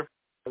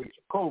different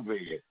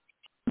COVID.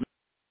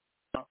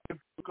 Now, if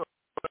you look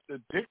at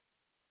the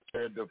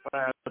dictionary,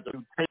 defines the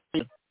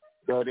mutation,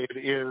 that it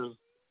is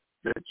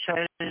the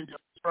change of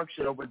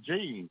structure of a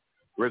gene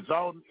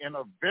resulting in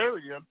a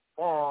variant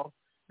form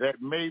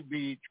that may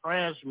be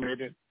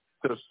transmitted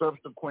to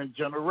subsequent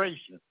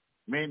generations,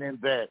 meaning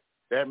that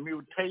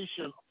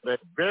mutation, that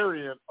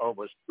variant of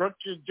a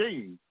structured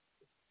gene,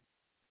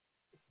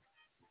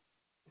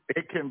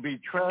 it can be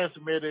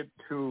transmitted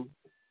to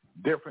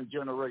different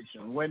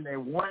generations. When they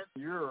went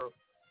to Europe,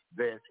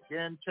 their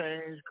skin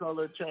changed,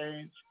 color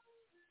changed,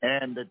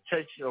 and the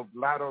texture of a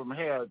lot of them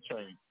hair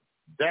changed.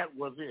 That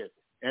was it.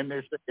 And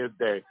they said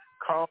that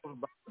caused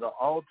by the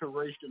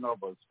alteration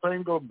of a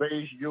single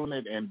base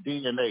unit in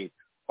DNA,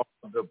 or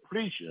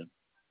depletion,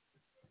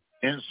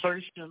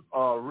 insertion,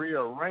 or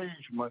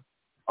rearrangement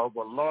of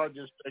a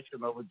larger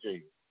section of a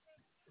gene.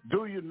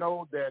 Do you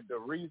know that the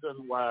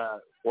reason why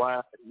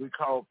we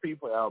call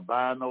people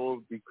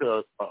albinos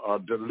because a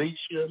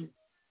deletion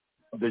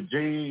of the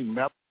gene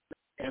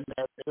in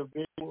that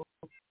individual.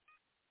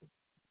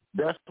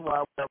 That's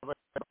why we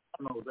have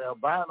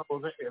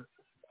albinos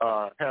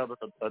have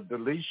a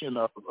deletion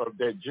of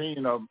that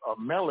gene of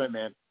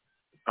melanin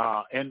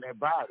in their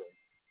body.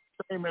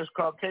 Same as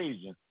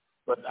Caucasians.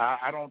 But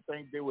I don't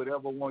think they would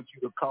ever want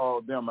you to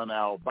call them an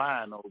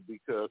albino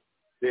because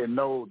they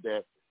know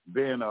that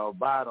being an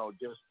albino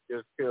just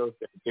tells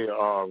that they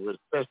are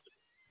recessive.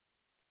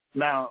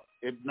 Now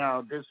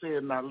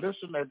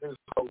listen at this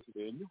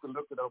closely, and you can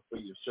look it up for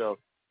yourself.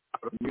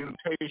 The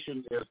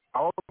mutation is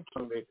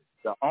ultimately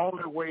the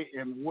only way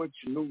in which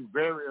new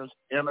variants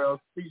enter a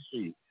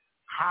species.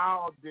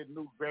 How did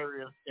new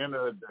variants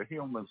enter the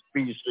human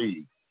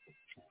species?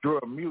 Through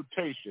a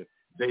mutation.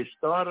 They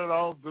started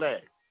off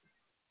black,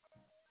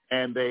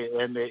 and they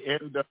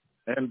end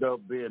up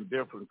being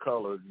different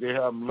colors. They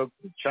have them look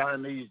at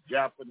Chinese,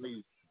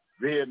 Japanese,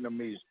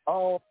 Vietnamese,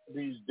 all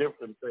these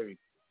different things.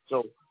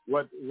 So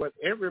what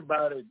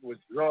everybody was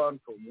drawn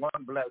from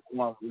one black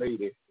woman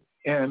lady,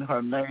 and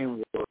her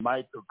name was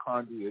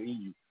Mitochondria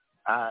Eve.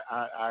 I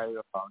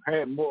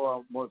had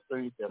more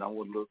things that I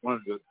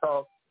wanted to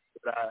talk,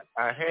 but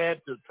I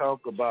had to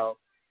talk about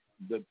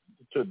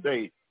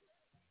today.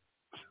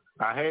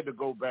 I had to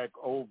go back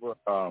over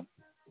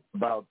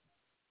about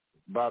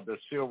the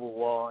Civil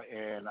War,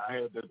 and I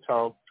had to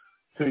talk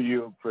to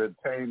you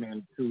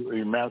pertaining to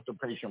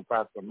Emancipation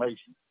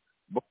Proclamation.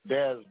 But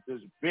there's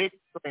this big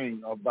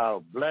thing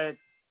about blacks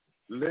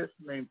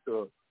listening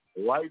to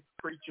white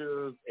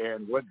preachers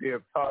and what they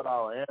have taught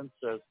our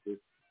ancestors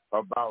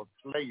about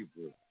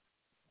slavery.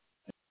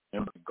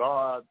 And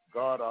God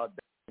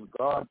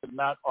did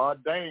not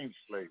ordain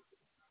slavery.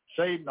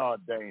 Satan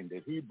ordained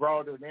it. He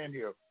brought it in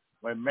here.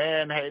 When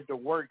man had to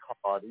work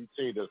hard, he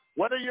said,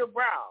 "What are your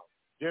brows?"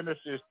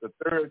 Genesis, the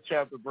 3rd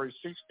chapter, verse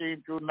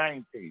 16 through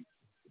 19.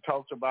 It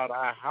talks about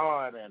how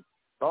hard and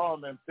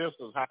thorns and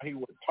thistles, how he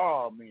would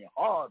tar me,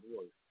 hard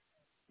work.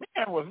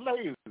 Man was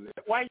lazy.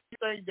 Why do you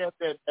think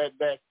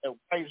that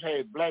place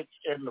had blacks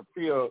in the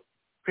field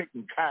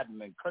picking cotton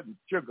and cutting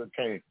sugar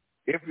cane?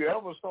 If you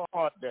ever saw how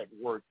hard that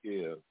work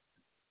is,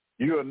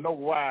 you'll know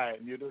why.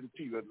 And you didn't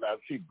see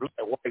black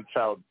whites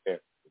out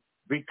there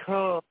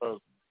because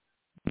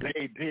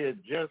they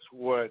did just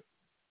what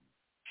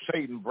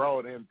Satan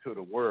brought into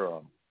the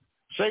world.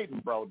 Satan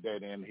brought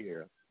that in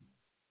here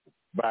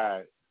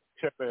by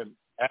telling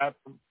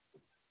Adam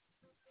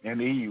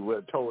and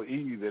Eve, told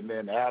Eve, and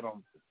then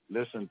Adam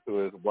listened to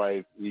his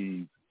wife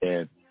Eve,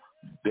 and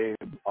they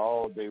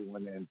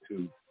went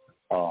into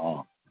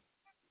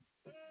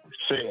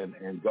sin,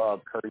 and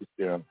God cursed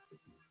them,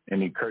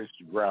 and he cursed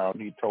the ground.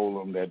 He told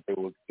them that they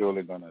were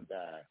surely going to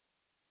die.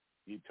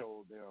 He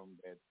told them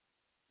that,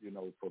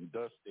 from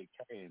dust they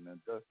came, and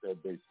dust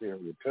that they still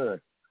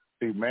return.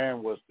 See,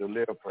 man was to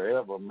live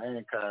forever.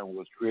 Mankind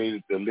was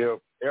created to live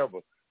forever,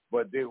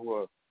 but they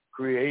were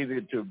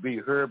created to be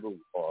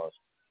herbivores.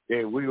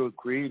 We were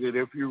created,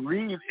 if you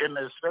read in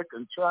the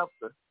 2nd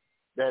chapter,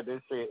 that they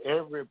say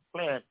every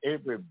plant,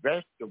 every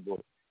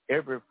vegetable,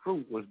 every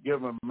fruit was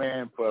given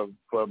man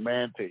for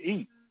man to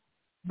eat.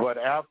 But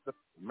after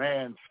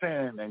man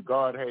sinned and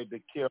God had to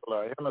kill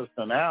an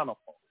innocent animal,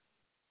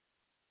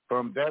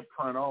 from that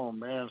point on,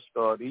 man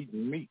started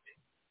eating meat.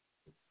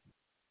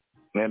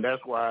 And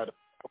that's why I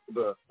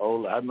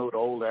know the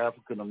old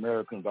African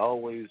Americans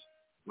always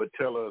would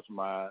tell us,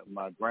 my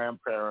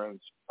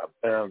grandparents, my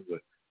parents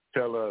would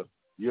tell us,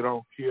 you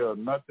don't kill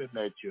nothing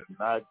that you're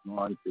not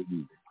going to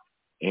eat.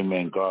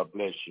 Amen. God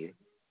bless you.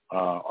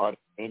 Are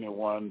there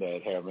anyone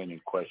that have any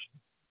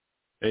questions?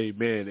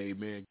 Amen.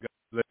 Amen. God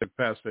bless you,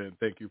 Pastor, and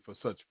thank you for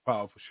such a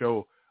powerful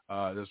show.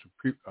 This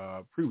is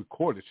a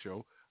pre-recorded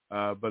show.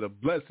 But a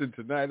blessing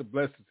tonight.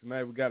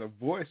 We got a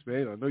voice,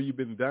 man. I know you've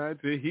been dying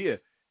to hear.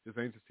 Just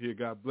anxious to hear.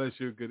 God bless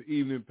you. Good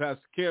evening,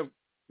 Pastor Kemp.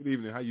 Good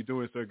evening. How you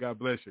doing, sir? God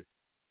bless you.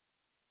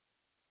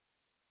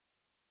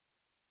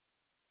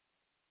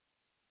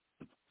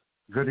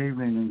 Good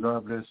evening, and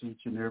God bless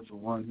each and every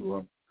one who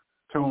are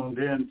tuned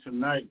in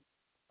tonight.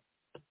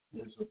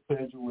 It's a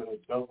pleasure with a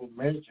double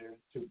measure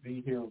to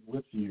be here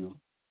with you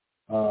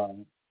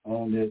on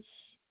this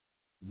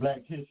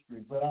Black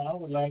History. But I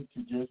would like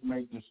to just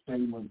make the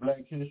statement,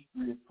 Black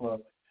History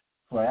for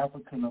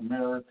African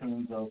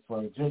Americans or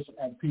for just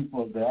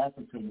people of the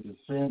African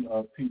descent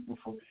of people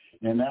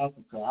in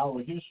Africa. Our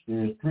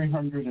history is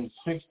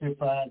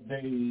 365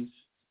 days,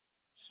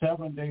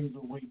 7 days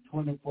a week,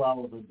 24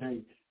 hours a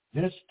day.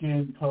 This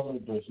skin color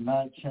does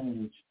not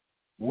change.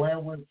 Where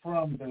we're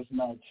from does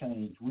not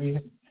change. We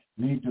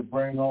need to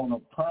bring on a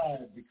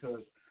pride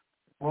because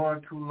for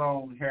too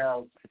long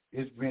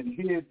it's been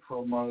hid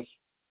from us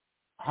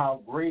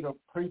how great a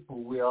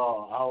people we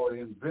are, our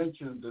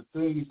inventions, the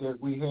things that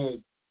we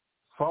had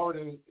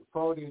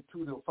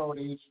 42 to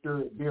 48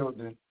 story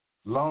building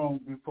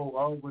long before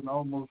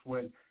almost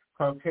when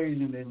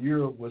Caucasian in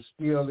Europe was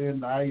still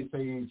in the Ice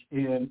Age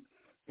in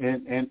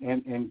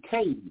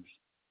caves.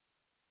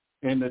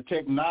 And the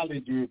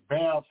technology,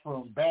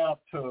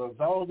 bathtubs,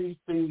 all these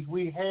things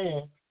we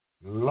had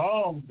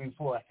long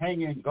before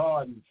hanging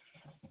gardens,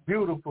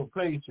 beautiful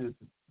places,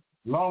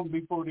 long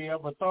before they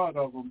ever thought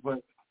of them.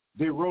 But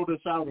They wrote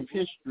us out of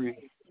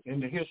history in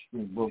the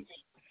history books.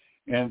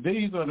 And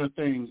these are the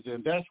things,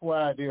 and that's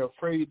why they're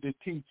afraid to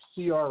teach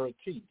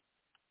CRT.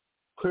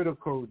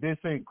 They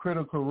say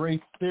critical race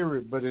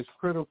theory, but it's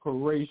critical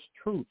race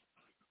truth.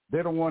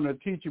 They don't want to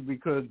teach it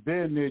because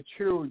then their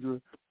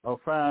children will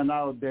find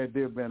out that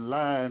they've been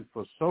lying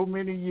for so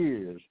many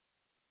years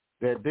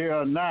that they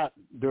are not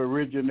the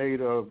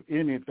originator of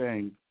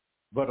anything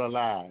but a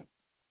lie.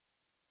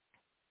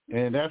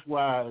 And that's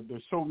why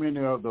there's so many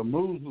of the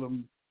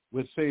Muslims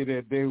would say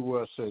that they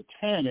were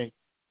satanic,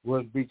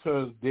 was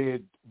because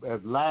they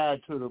have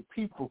lied to the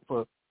people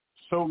for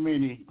so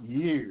many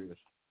years,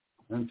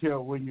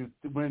 until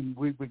when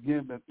we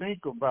begin to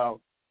think about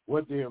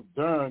what they have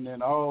done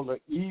and all the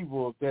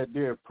evil that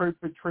they have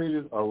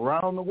perpetrated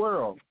around the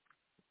world,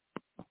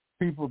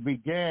 people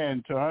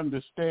began to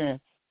understand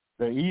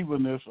the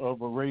evilness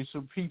of a race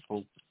of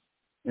people.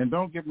 And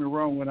don't get me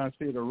wrong, when I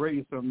say the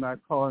race, I'm not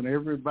calling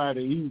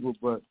everybody evil,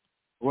 but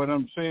what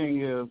I'm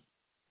saying is,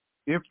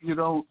 if you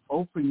don't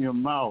open your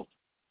mouth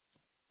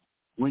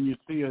when you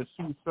see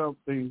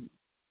something,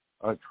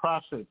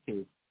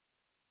 atrocity,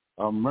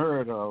 a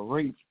murder, a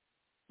rape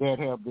that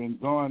have been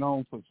going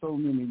on for so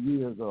many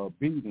years, or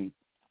beating,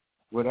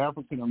 what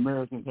African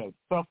Americans have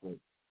suffered,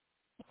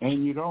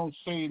 and you don't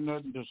say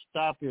nothing to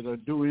stop it or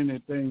do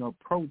anything or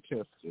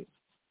protest it,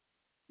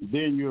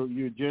 then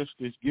you're just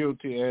as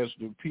guilty as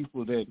the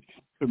people that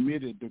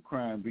committed the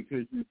crime,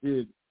 because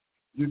you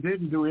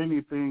didn't do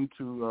anything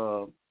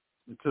to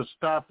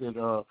stop it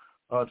or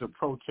to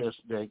protest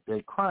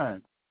that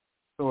crime.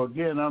 So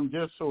again, I'm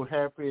just so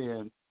happy,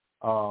 and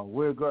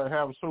we're going to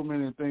have so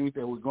many things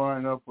that we're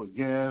going up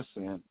against,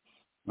 and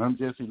I'm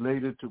just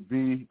elated to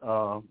be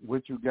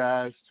with you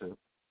guys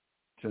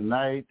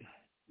tonight.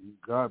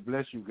 God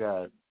bless you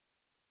guys.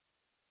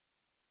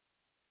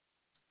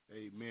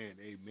 Amen.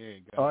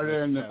 Amen. Are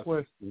there any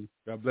questions?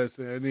 God bless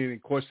you. Any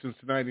questions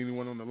tonight?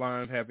 Anyone on the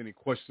line have any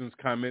questions,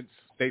 comments,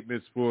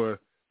 statements for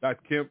Dr.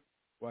 Kemp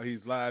while he's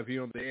live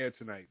here on the air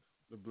tonight?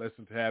 It's a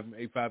blessing to have him.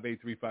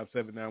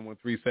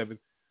 858-357-9137.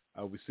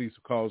 We see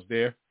some calls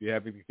there. If you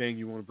have anything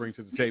you want to bring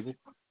to the table,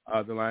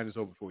 the line is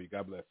open for you.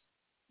 God bless.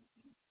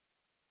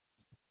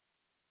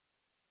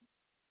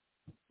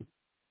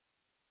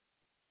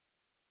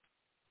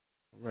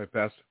 All right,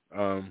 Pastor.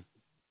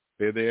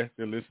 They're there.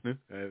 They're listening.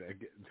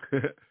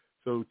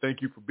 So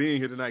thank you for being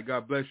here tonight.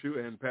 God bless you.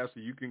 And, Pastor,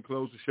 you can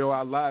close the show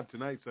out live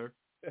tonight, sir.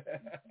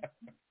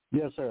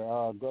 Yes, sir.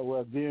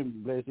 Well,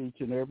 again, bless each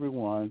and every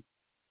one.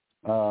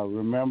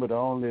 Remember, the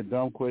only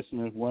dumb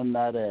question is one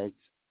not asked.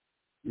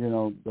 You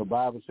know, the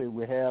Bible says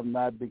we have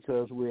not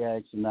because we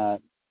ask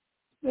not.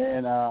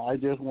 And I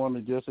just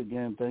want to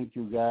again thank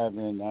you guys,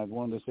 and I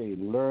want to say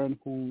learn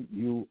who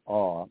you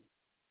are.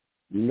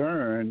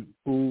 Learn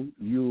who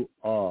you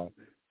are.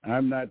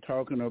 I'm not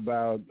talking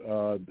about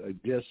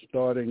just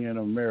starting in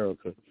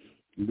America,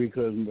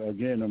 because,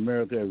 again,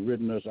 America has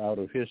written us out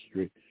of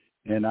history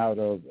and out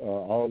of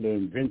all the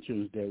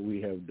inventions that we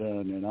have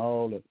done and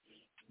all the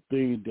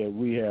things that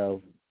we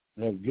have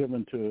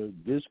given to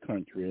this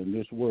country and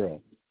this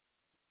world.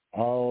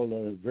 All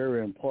the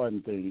very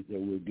important things that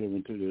we're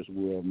given to this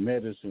world: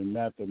 medicine,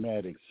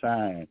 mathematics,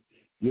 science.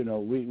 You know,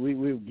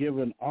 we've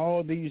given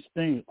all these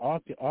things,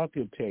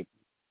 architect.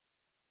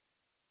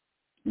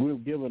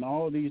 We've given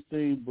all these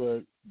things,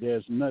 but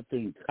there's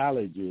nothing,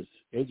 colleges,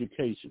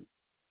 education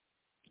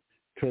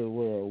to the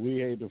world. We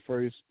had the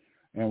first,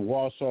 and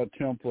Warsaw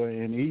Temple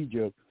in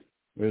Egypt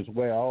is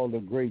where all the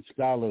great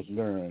scholars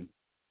learned.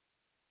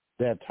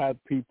 That taught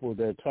the people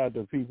that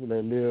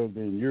lived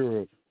in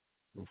Europe,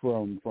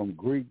 from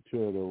Greek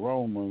to the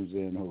Romans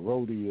and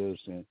Herodias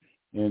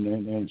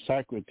and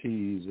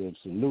Socrates and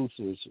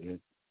Seleucus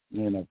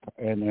and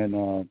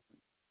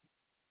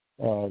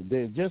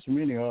there's just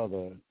many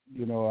other.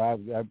 You know,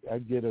 I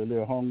get a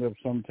little hung up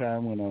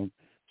sometime when I'm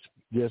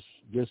just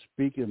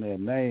speaking their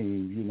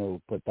name. You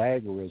know,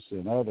 Pythagoras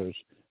and others.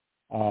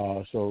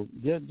 So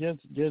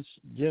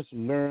just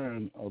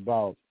learn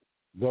about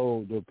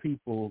the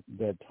people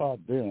that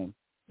taught them,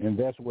 and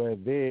that's where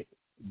their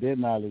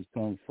knowledge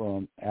comes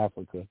from,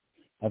 Africa.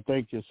 I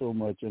thank you so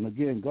much. And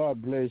again,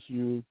 God bless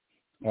you,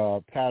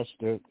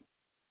 Pastor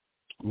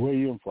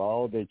William, for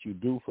all that you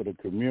do for the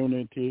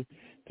community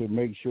to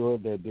make sure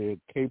that they're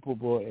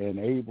capable and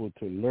able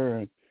to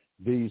learn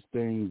these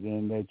things,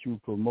 and that you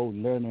promote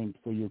learning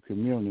for your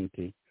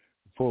community,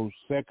 for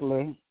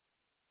secular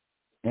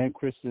and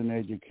Christian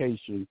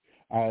education.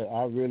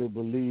 I really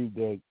believe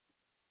that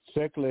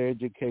secular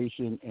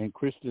education and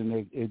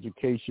Christian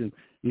education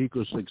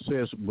equals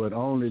success, but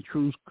only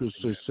true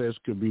success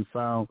could be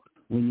found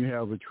when you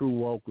have a true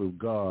walk with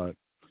God.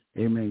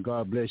 Amen.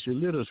 God bless you.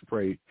 Let us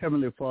pray.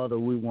 Heavenly Father,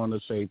 we want to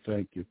say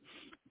thank you.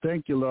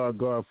 Thank you, Lord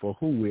God, for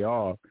who we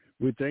are.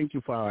 We thank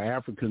you for our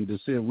African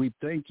descent. We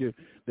thank you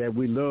that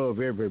we love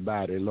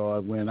everybody,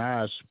 Lord. When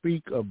I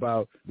speak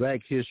about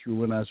Black history,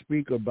 when I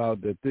speak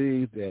about the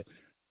things that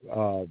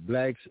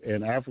Blacks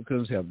and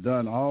Africans have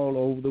done all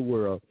over the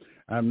world,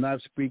 I'm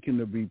not speaking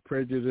to be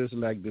prejudiced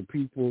like the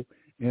people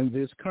in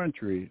this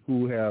country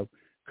who have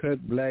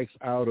cut Blacks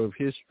out of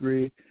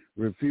history,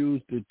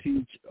 refuse to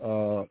teach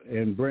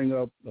and bring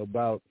up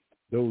about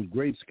those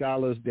great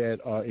scholars that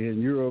are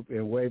in Europe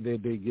and where they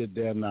get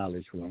their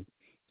knowledge from.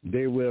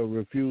 They will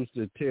refuse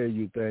to tell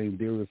you things.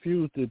 They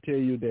refuse to tell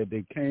you that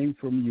they came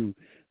from you,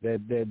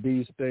 that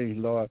these things,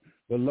 Lord.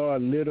 But,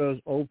 Lord, let us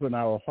open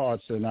our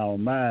hearts and our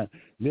mind.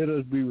 Let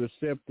us be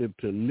receptive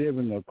to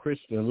living a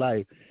Christian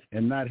life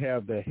and not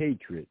have the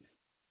hatred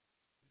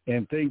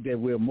and think that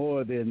we're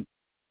more than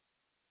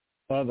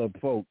other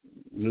folk.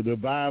 The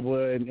Bible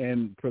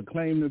and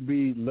proclaim to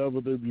be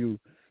lovers of you.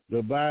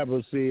 The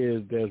Bible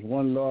says there's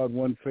one Lord,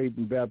 one faith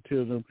and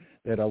baptism,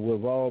 that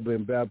we've all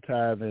been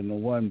baptized in the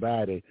one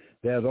body.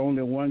 There's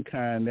only one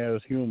kind,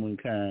 there's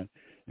humankind.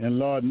 And,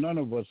 Lord, none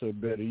of us are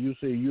better. You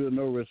say you are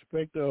no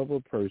respecter of a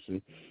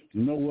person.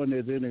 No one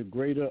is any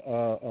greater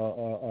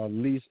or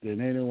least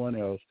than anyone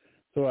else.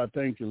 So I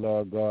thank you,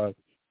 Lord God.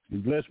 You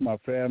bless my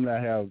family. I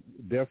have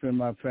death in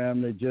my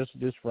family just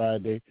this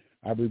Friday.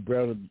 I'll be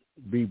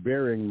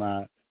burying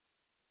my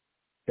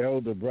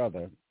elder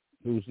brother,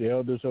 who's the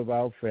eldest of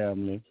our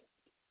family.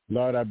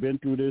 Lord, I've been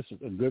through this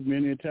a good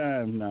many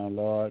times now,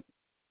 Lord.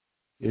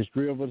 There's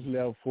 3 of us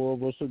left, 4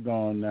 of us are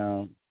gone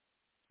now.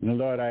 And,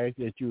 Lord, I ask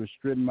that you would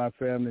strengthen my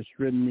family,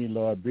 strengthen me,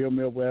 Lord. Build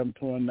me up where I'm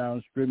torn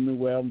down, strengthen me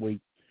where I'm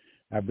weak.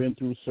 I've been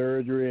through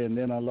surgery, and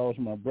then I lost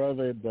my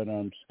brother, but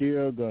I'm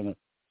still going to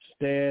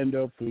stand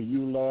up for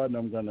you, Lord, and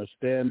I'm going to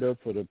stand up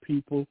for the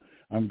people.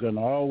 I'm going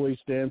to always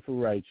stand for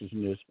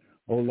righteousness,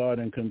 oh, Lord,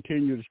 and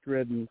continue to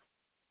strengthen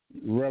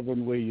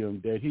Reverend William,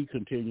 that he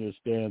continue to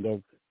stand up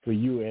for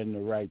you and the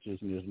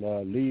righteousness,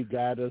 Lord. Lead,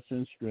 guide us,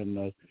 and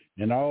strengthen us.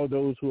 And all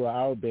those who are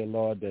out there,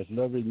 Lord, that's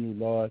loving you,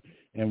 Lord,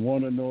 and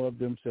want to know of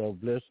themselves,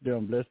 bless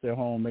them, bless their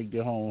home, make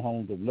their home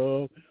homes of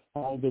love,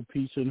 homes of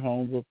peace, and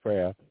homes of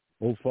prayer.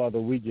 Oh, Father,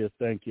 we just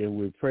thank you and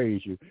we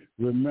praise you.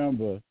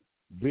 Remember,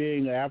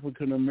 being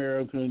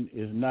African-American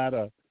is not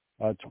a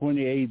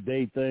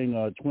 28-day thing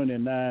or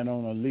 29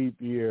 on a leap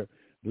year,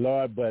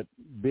 Lord, but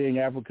being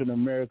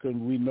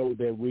African-American, we know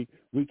that we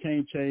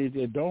can't change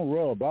it. Don't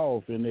rub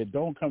off, and it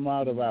don't come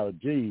out of our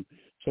genes.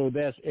 So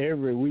that's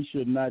we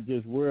should not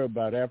just worry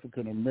about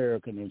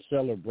African-American and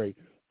celebrate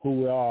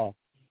who we are,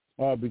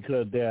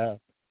 because there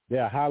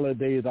are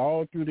holidays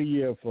all through the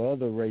year for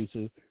other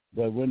races,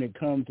 but when it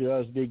comes to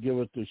us, they give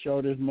us the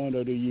shortest month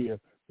of the year.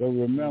 But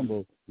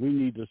remember, we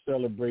need to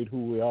celebrate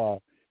who we are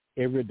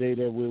every day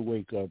that we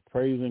wake up,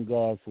 praising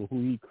God for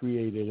who he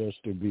created us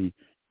to be,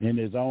 in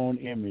his own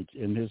image,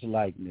 in his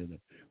likeness.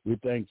 We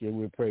thank you and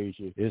we praise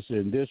you. It's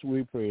in this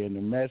we pray. In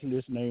the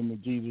matchless name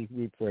of Jesus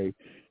we pray.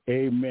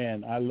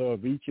 Amen. I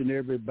love each and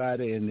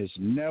everybody, and it's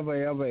never,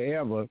 ever,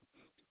 ever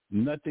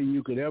nothing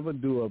you could ever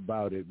do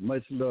about it.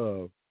 Much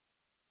love.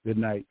 Good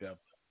night. Yeah.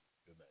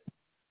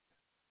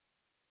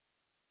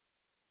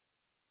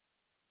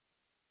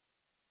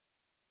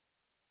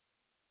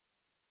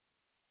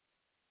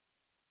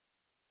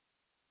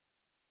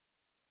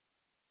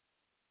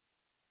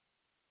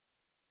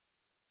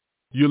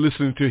 You're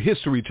listening to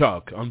History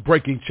Talk on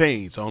Breaking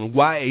Chains on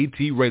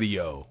YAT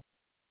Radio.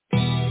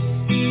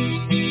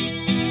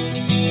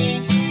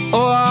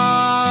 Oh,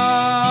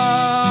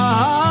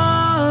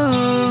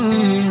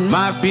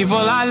 my people,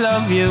 I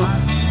love you.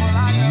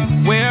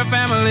 We're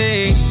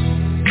family.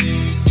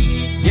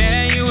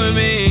 Yeah, you and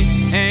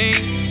me.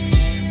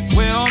 Hey,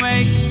 we'll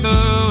make it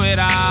through it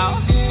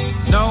all.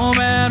 No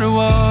matter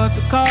what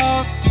the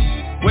cost.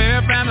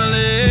 We're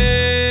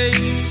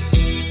family.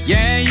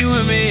 Yeah, you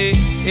and me.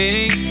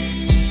 Hey.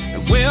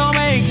 We'll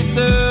make it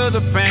through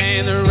the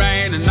pain, the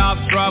rain, and all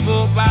the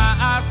trouble by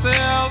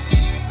ourselves.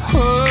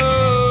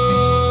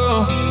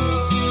 Oh,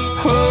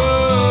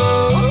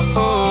 oh,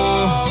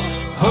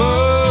 oh,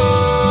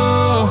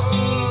 oh.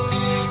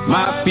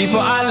 My people,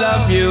 I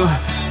love you.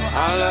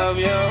 I love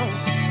you.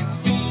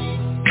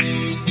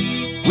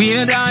 We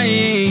are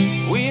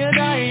dying. We are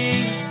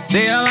dying.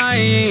 They are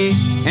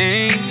lying.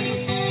 Hey.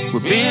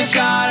 We're being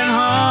shot and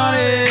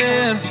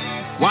haunted.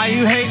 Why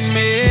you hating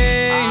me?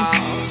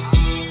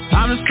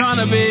 I'm just trying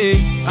to be,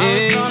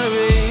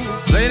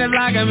 great as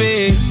I can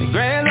be,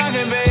 great as I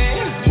can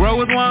be. Grow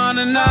with one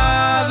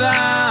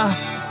another,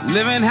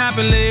 living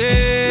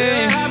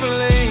happily,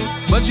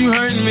 but you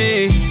hurting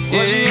me,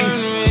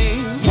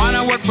 Why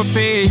not work for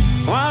peace,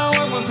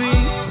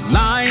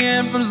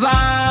 Lion from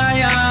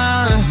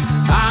Zion,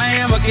 I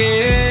am a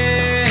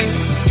king,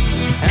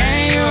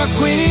 and you're a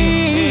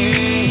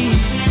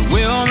queen.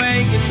 We'll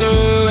make it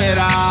through it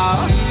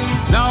all,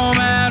 no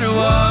matter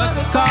what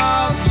the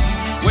cost.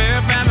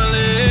 We're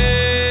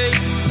family,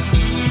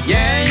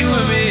 yeah, you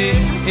and me.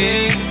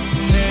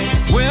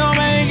 We'll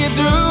make it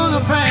through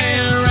the pain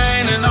and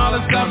rain and all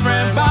the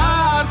suffering by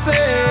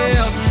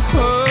ourselves. Oh,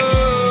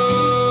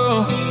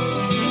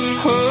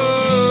 oh,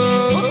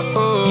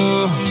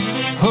 oh,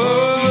 oh.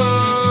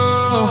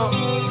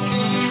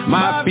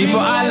 My people,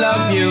 I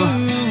love you.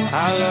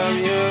 I love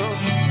you.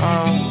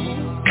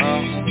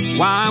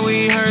 Why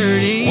we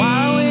hurting?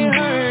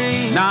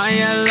 Now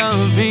you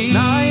love me.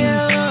 Now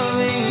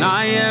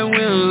you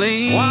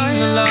willing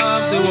to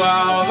love through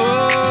all.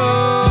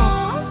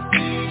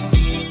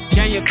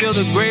 Can you feel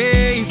the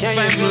grace,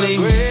 family?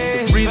 The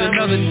breathing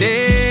another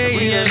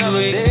day as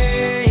we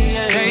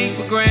take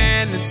for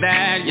granted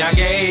that y'all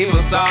gave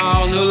us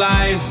all new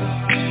life.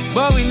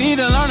 But we need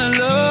to learn to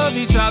love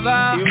each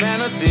other.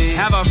 Humanity.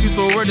 Have a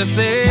peaceful word to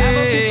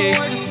say.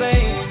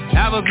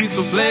 Have a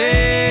peaceful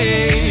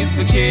place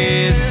for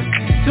kids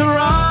to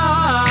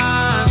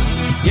run.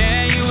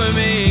 Yeah, you and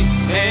me,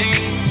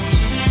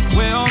 hey,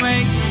 we'll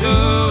make it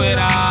through it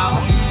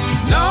all.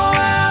 Know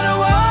how to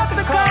walk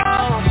the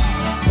call.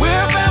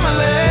 We're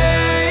family.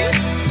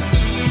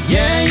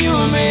 Yeah, you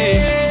and me,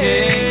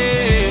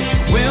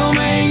 hey, we'll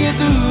make it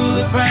through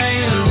the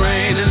pain and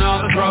rain and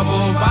all the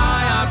trouble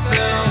by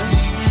ourselves.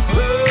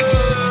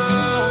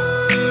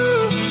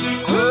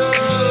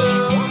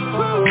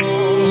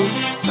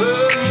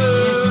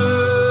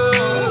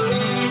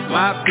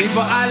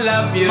 People, I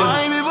love you.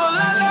 My people,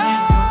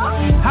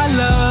 I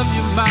love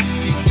you, my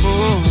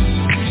people.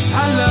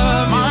 I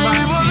love you, my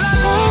people.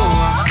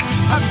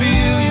 I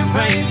feel your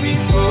pain,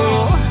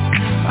 people.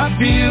 I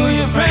feel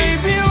your pain,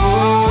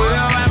 people. We're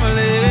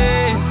family.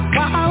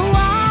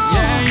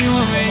 Yeah, you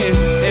and me.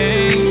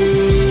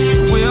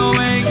 Hey. We'll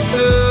make it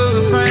through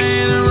the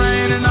pain and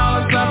rain and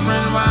all the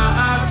suffering by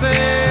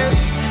ourselves.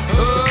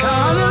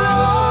 Time to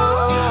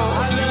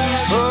love.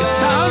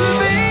 Time to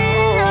be.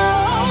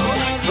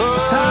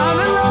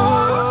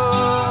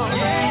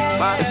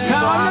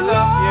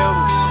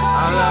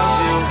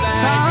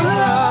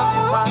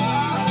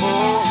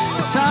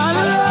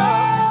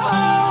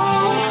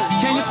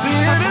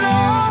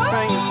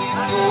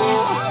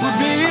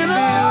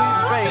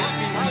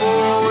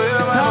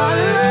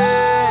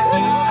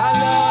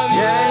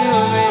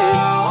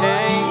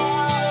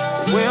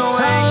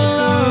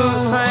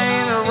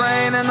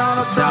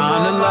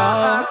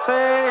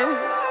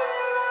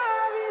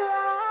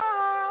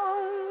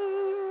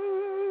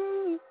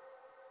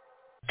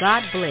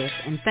 God bless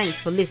and thanks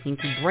for listening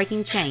to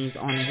Breaking Chains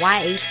on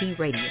YAT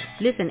Radio.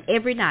 Listen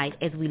every night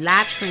as we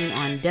live stream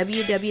on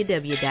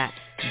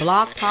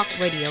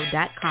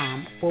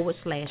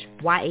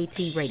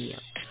www.blogtalkradio.com/YAT Radio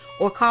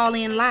or call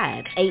in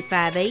live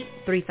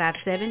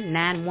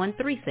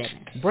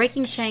 858-357-9137.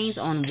 Breaking Chains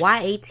on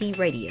YAT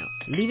Radio,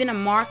 leaving a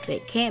mark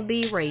that can't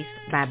be erased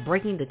by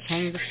breaking the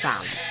chains of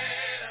silence.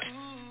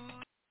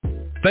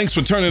 Thanks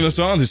for turning us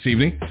on this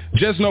evening.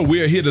 Just know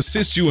we are here to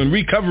assist you in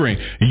recovering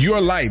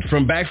your light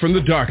from back from the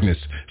darkness.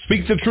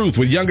 Speak the truth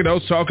with Young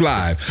Adults Talk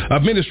Live,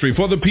 a ministry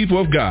for the people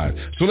of God.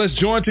 So let's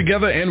join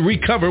together and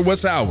recover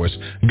what's ours.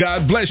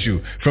 God bless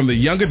you from the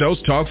Young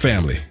Adults Talk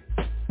family.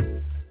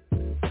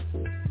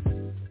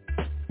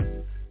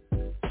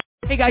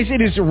 Hey guys,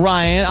 it is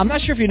Ryan. I'm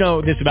not sure if you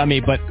know this about me,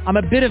 but I'm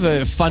a bit of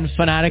a fun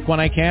fanatic when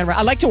I can.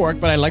 I like to work,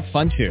 but I like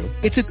fun too.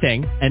 It's a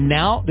thing. And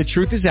now the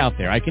truth is out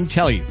there. I can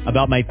tell you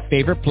about my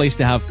favorite place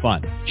to have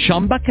fun.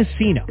 Chumba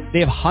Casino. They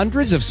have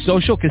hundreds of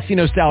social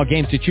casino style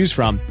games to choose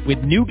from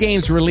with new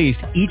games released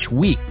each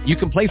week. You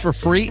can play for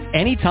free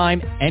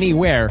anytime,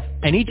 anywhere.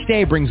 And each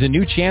day brings a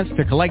new chance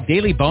to collect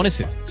daily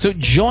bonuses. So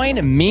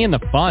join me in the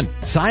fun.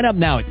 Sign up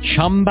now at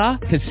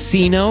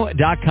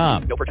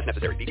ChumbaCasino.com. No purchase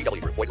necessary. VGW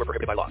Group. Void where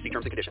prohibited by law. See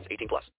terms and conditions. 18+.